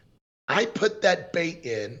 I put that bait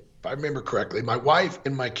in. If I remember correctly, my wife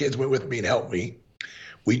and my kids went with me and helped me.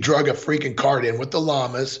 We drug a freaking cart in with the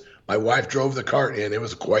llamas. My wife drove the cart in. It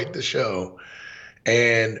was quite the show.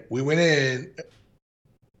 And we went in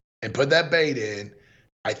and put that bait in.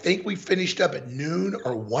 I think we finished up at noon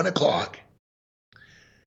or 1 o'clock.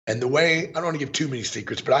 And the way, I don't want to give too many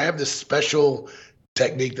secrets, but I have this special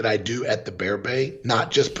technique that I do at the bear bait,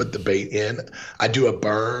 not just put the bait in. I do a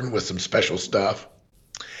burn with some special stuff.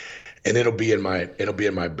 And it'll be in my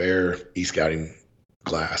bear e-scouting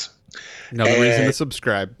class. Another reason to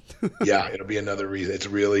subscribe. Yeah, it'll be another reason. It's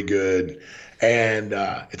really good. And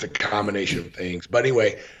it's a combination of things. But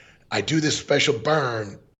anyway, I do this special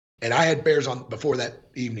burn, and I had bears on before that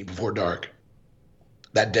evening, before dark,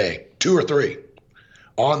 that day, 2 or 3,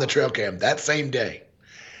 on the trail cam that same day.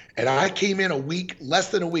 And I came in less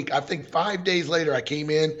than a week. I think 5 days later, I came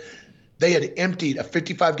in. They had emptied a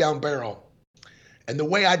 55-gallon barrel. And the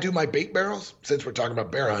way I do my bait barrels, since we're talking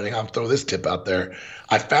about bear hunting, I'll throw this tip out there.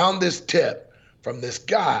 I found this tip from this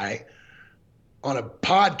guy on a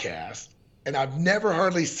podcast, and I've never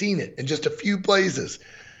hardly seen it in just a few places.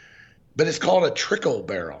 But it's called a trickle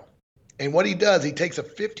barrel. And what he does, he takes a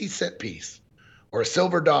 50-cent piece or a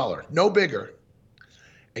silver dollar, no bigger,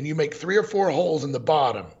 and you make 3 or 4 holes in the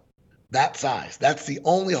bottom, that size. That's the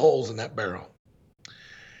only holes in that barrel.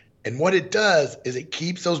 And what it does is it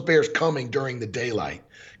keeps those bears coming during the daylight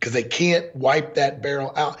because they can't wipe that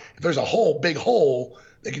barrel out. If there's a big hole,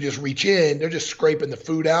 they can just reach in. They're just scraping the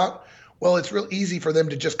food out. Well, it's real easy for them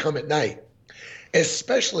to just come at night.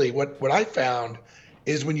 Especially what I found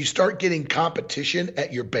is when you start getting competition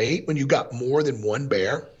at your bait, when you got more than one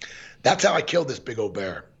bear. That's how I killed this big old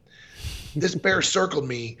bear. This bear circled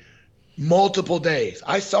me multiple days.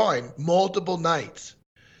 I saw him multiple nights.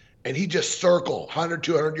 And he just circled 100,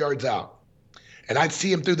 200 yards out. and I'd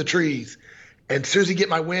see him through the trees. And as soon as he'd get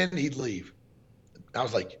my wind, he'd leave. I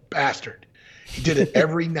was like, bastard. He did it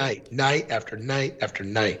every night, night after night after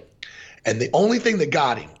night. And the only thing that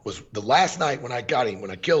got him was the last night when I got him,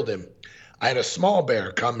 when I killed him, I had a small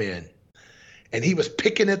bear come in, and he was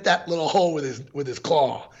picking at that little hole with his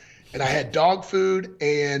claw. And I had dog food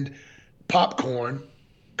and popcorn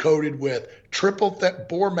coated with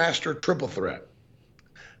Boarmaster Triple Threat.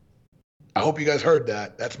 I hope you guys heard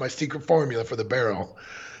that. That's my secret formula for the barrel.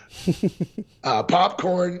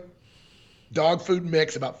 Popcorn, dog food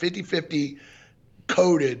mix, about 50-50,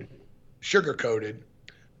 coated, sugar coated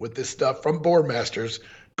with this stuff from Boarmasters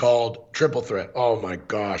called Triple Threat. Oh my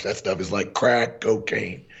gosh, that stuff is like crack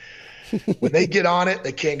cocaine. When they get on it,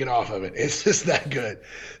 they can't get off of it. It's just that good.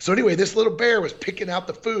 So anyway, this little bear was picking out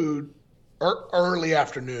the food early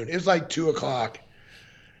afternoon. It was like 2 o'clock,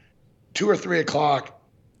 2 or 3 o'clock.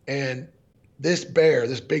 And this bear,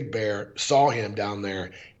 this big bear, saw him down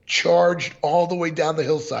there, charged all the way down the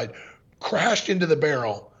hillside, crashed into the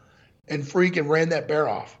barrel, and freaking ran that bear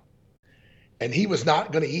off. And he was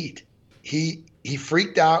not going to eat. He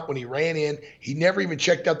freaked out when he ran in. He never even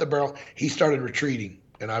checked out the barrel. He started retreating,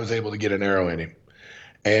 and I was able to get an arrow in him.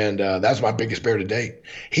 And that's my biggest bear to date.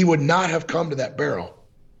 He would not have come to that barrel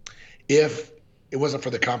if it wasn't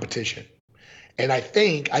for the competition. And I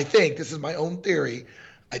think this is my own theory.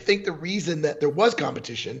 I think the reason that there was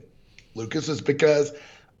competition, Lucas, is because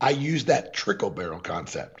I used that trickle barrel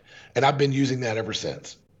concept, and I've been using that ever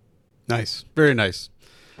since. Nice. Very nice.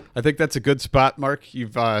 I think that's a good spot, Mark.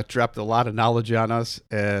 You've dropped a lot of knowledge on us,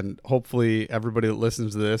 and hopefully everybody that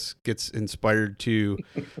listens to this gets inspired to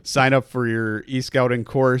sign up for your e-scouting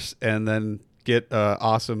course and then get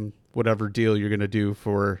awesome whatever deal you're going to do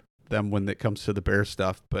for them when it comes to the bear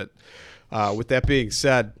stuff. But with that being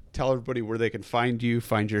said, tell everybody where they can find you,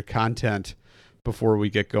 find your content before we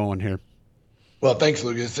get going here. Well, thanks,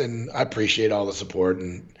 Lucas, and I appreciate all the support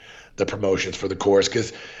and the promotions for the course,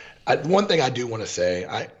 because one thing I do want to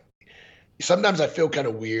say, sometimes I feel kind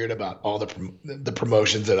of weird about all the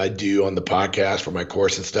promotions that I do on the podcast for my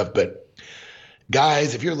course and stuff. But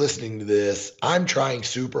guys, if you're listening to this, I'm trying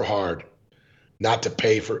super hard not to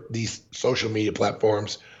pay for these social media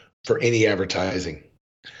platforms for any advertising.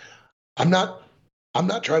 I'm not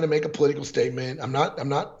trying to make a political statement. I'm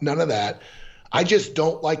not none of that. I just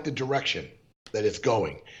don't like the direction that it's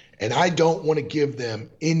going. And I don't want to give them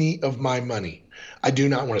any of my money. I do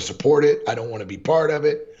not want to support it. I don't want to be part of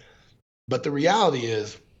it. But the reality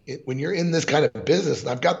is, when you're in this kind of business, and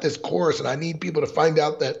I've got this course and I need people to find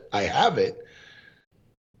out that I have it,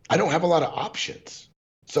 I don't have a lot of options.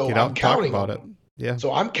 So I'm counting on it. Yeah.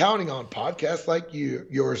 So I'm counting on podcasts like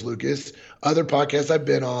yours, Lucas, other podcasts I've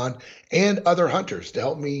been on, and other hunters to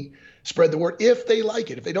help me spread the word if they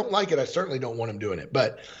like it. If they don't like it, I certainly don't want them doing it.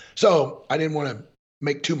 But so I didn't want to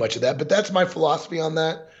make too much of that, but that's my philosophy on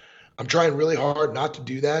that. I'm trying really hard not to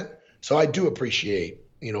do that. So I do appreciate,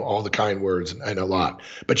 all the kind words and a lot.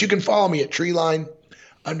 But you can follow me at treeline_pursuits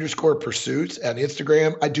on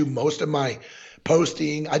Instagram. I do most of my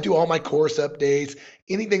posting. I do all my course updates,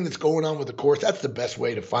 anything that's going on with the course. That's the best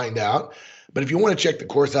way to find out. But if you want to check the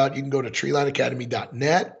course out, you can go to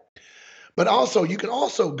treelineacademy.net. But also, you can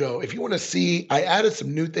also go, if you want to see, I added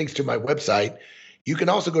some new things to my website. You can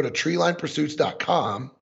also go to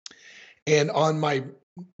treelinepursuits.com. And on my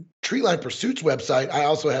Treeline Pursuits website, I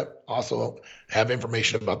also have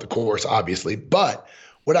information about the course, obviously. But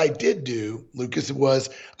what I did do, Lucas, was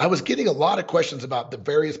I was getting a lot of questions about the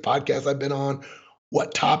various podcasts I've been on,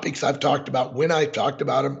 what topics I've talked about, when I've talked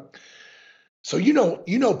about them. So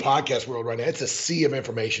podcast world right now, it's a sea of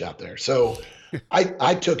information out there. So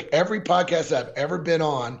I took every podcast I've ever been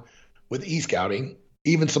on with e-scouting,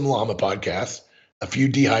 even some llama podcasts, a few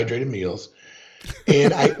dehydrated meals,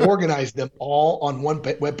 and I organized them all on one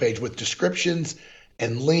webpage with descriptions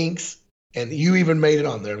and links. And you even made it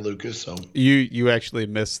on there, Lucas. So you actually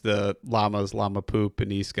missed the llama poop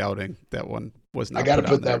and e-scouting. That one was not. I got to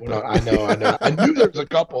put that one on. I know. I knew there was a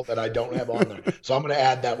couple that I don't have on there, so I'm going to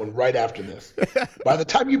add that one right after this. By the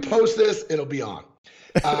time you post this, it'll be on.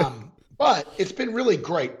 But it's been really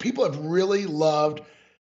great. People have really loved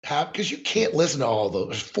because you can't listen to all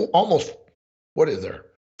those. Almost, what is there?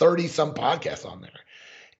 30 some podcasts on there.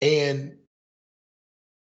 And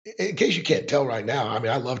in case you can't tell right now, I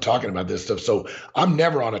mean, I love talking about this stuff. So I'm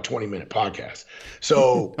never on a 20-minute podcast.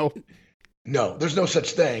 So no, there's no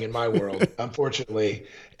such thing in my world, unfortunately.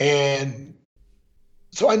 And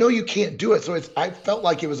so I know you can't do it. So I felt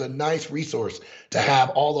like it was a nice resource to have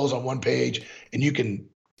all those on one page, and you can,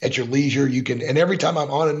 at your leisure, and every time I'm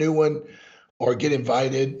on a new one or get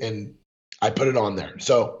invited, and I put it on there.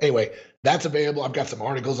 So anyway, that's available. I've got some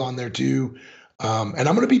articles on there too. And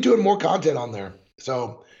I'm going to be doing more content on there.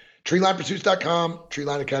 So treelinepursuits.com,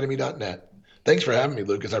 treelineacademy.net. Thanks for having me,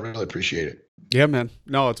 Lucas. I really appreciate it. Yeah, man.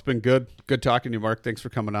 No, it's been good. Good talking to you, Mark. Thanks for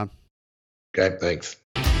coming on. Okay, thanks.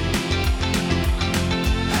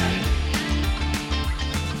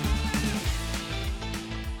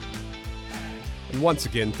 And once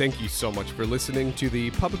again, thank you so much for listening to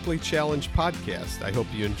the Publicly Challenged podcast. I hope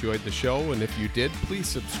you enjoyed the show, and if you did, please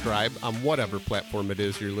subscribe on whatever platform it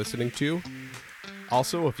is you're listening to.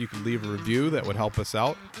 Also, if you could leave a review, that would help us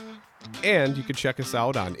out. And you can check us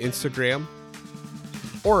out on Instagram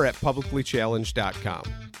or at publiclychallenged.com.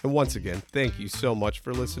 And once again, thank you so much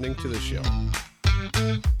for listening to the show.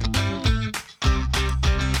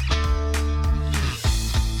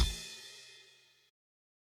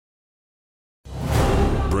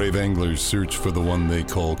 Brave anglers search for the one they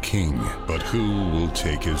call king, but who will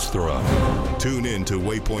take his throne? Tune in to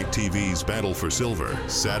Waypoint TV's Battle for Silver,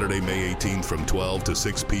 Saturday, May 18th from 12 to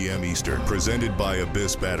 6 p.m. Eastern, presented by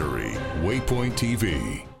Abyss Battery. Waypoint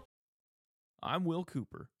TV. I'm Will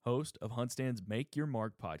Cooper, host of HuntStand's Make Your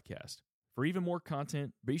Mark podcast. For even more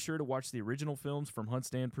content, be sure to watch the original films from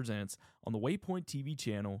HuntStand Presents on the Waypoint TV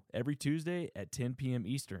channel every Tuesday at 10 p.m.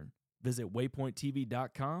 Eastern. Visit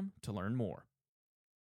waypointtv.com to learn more.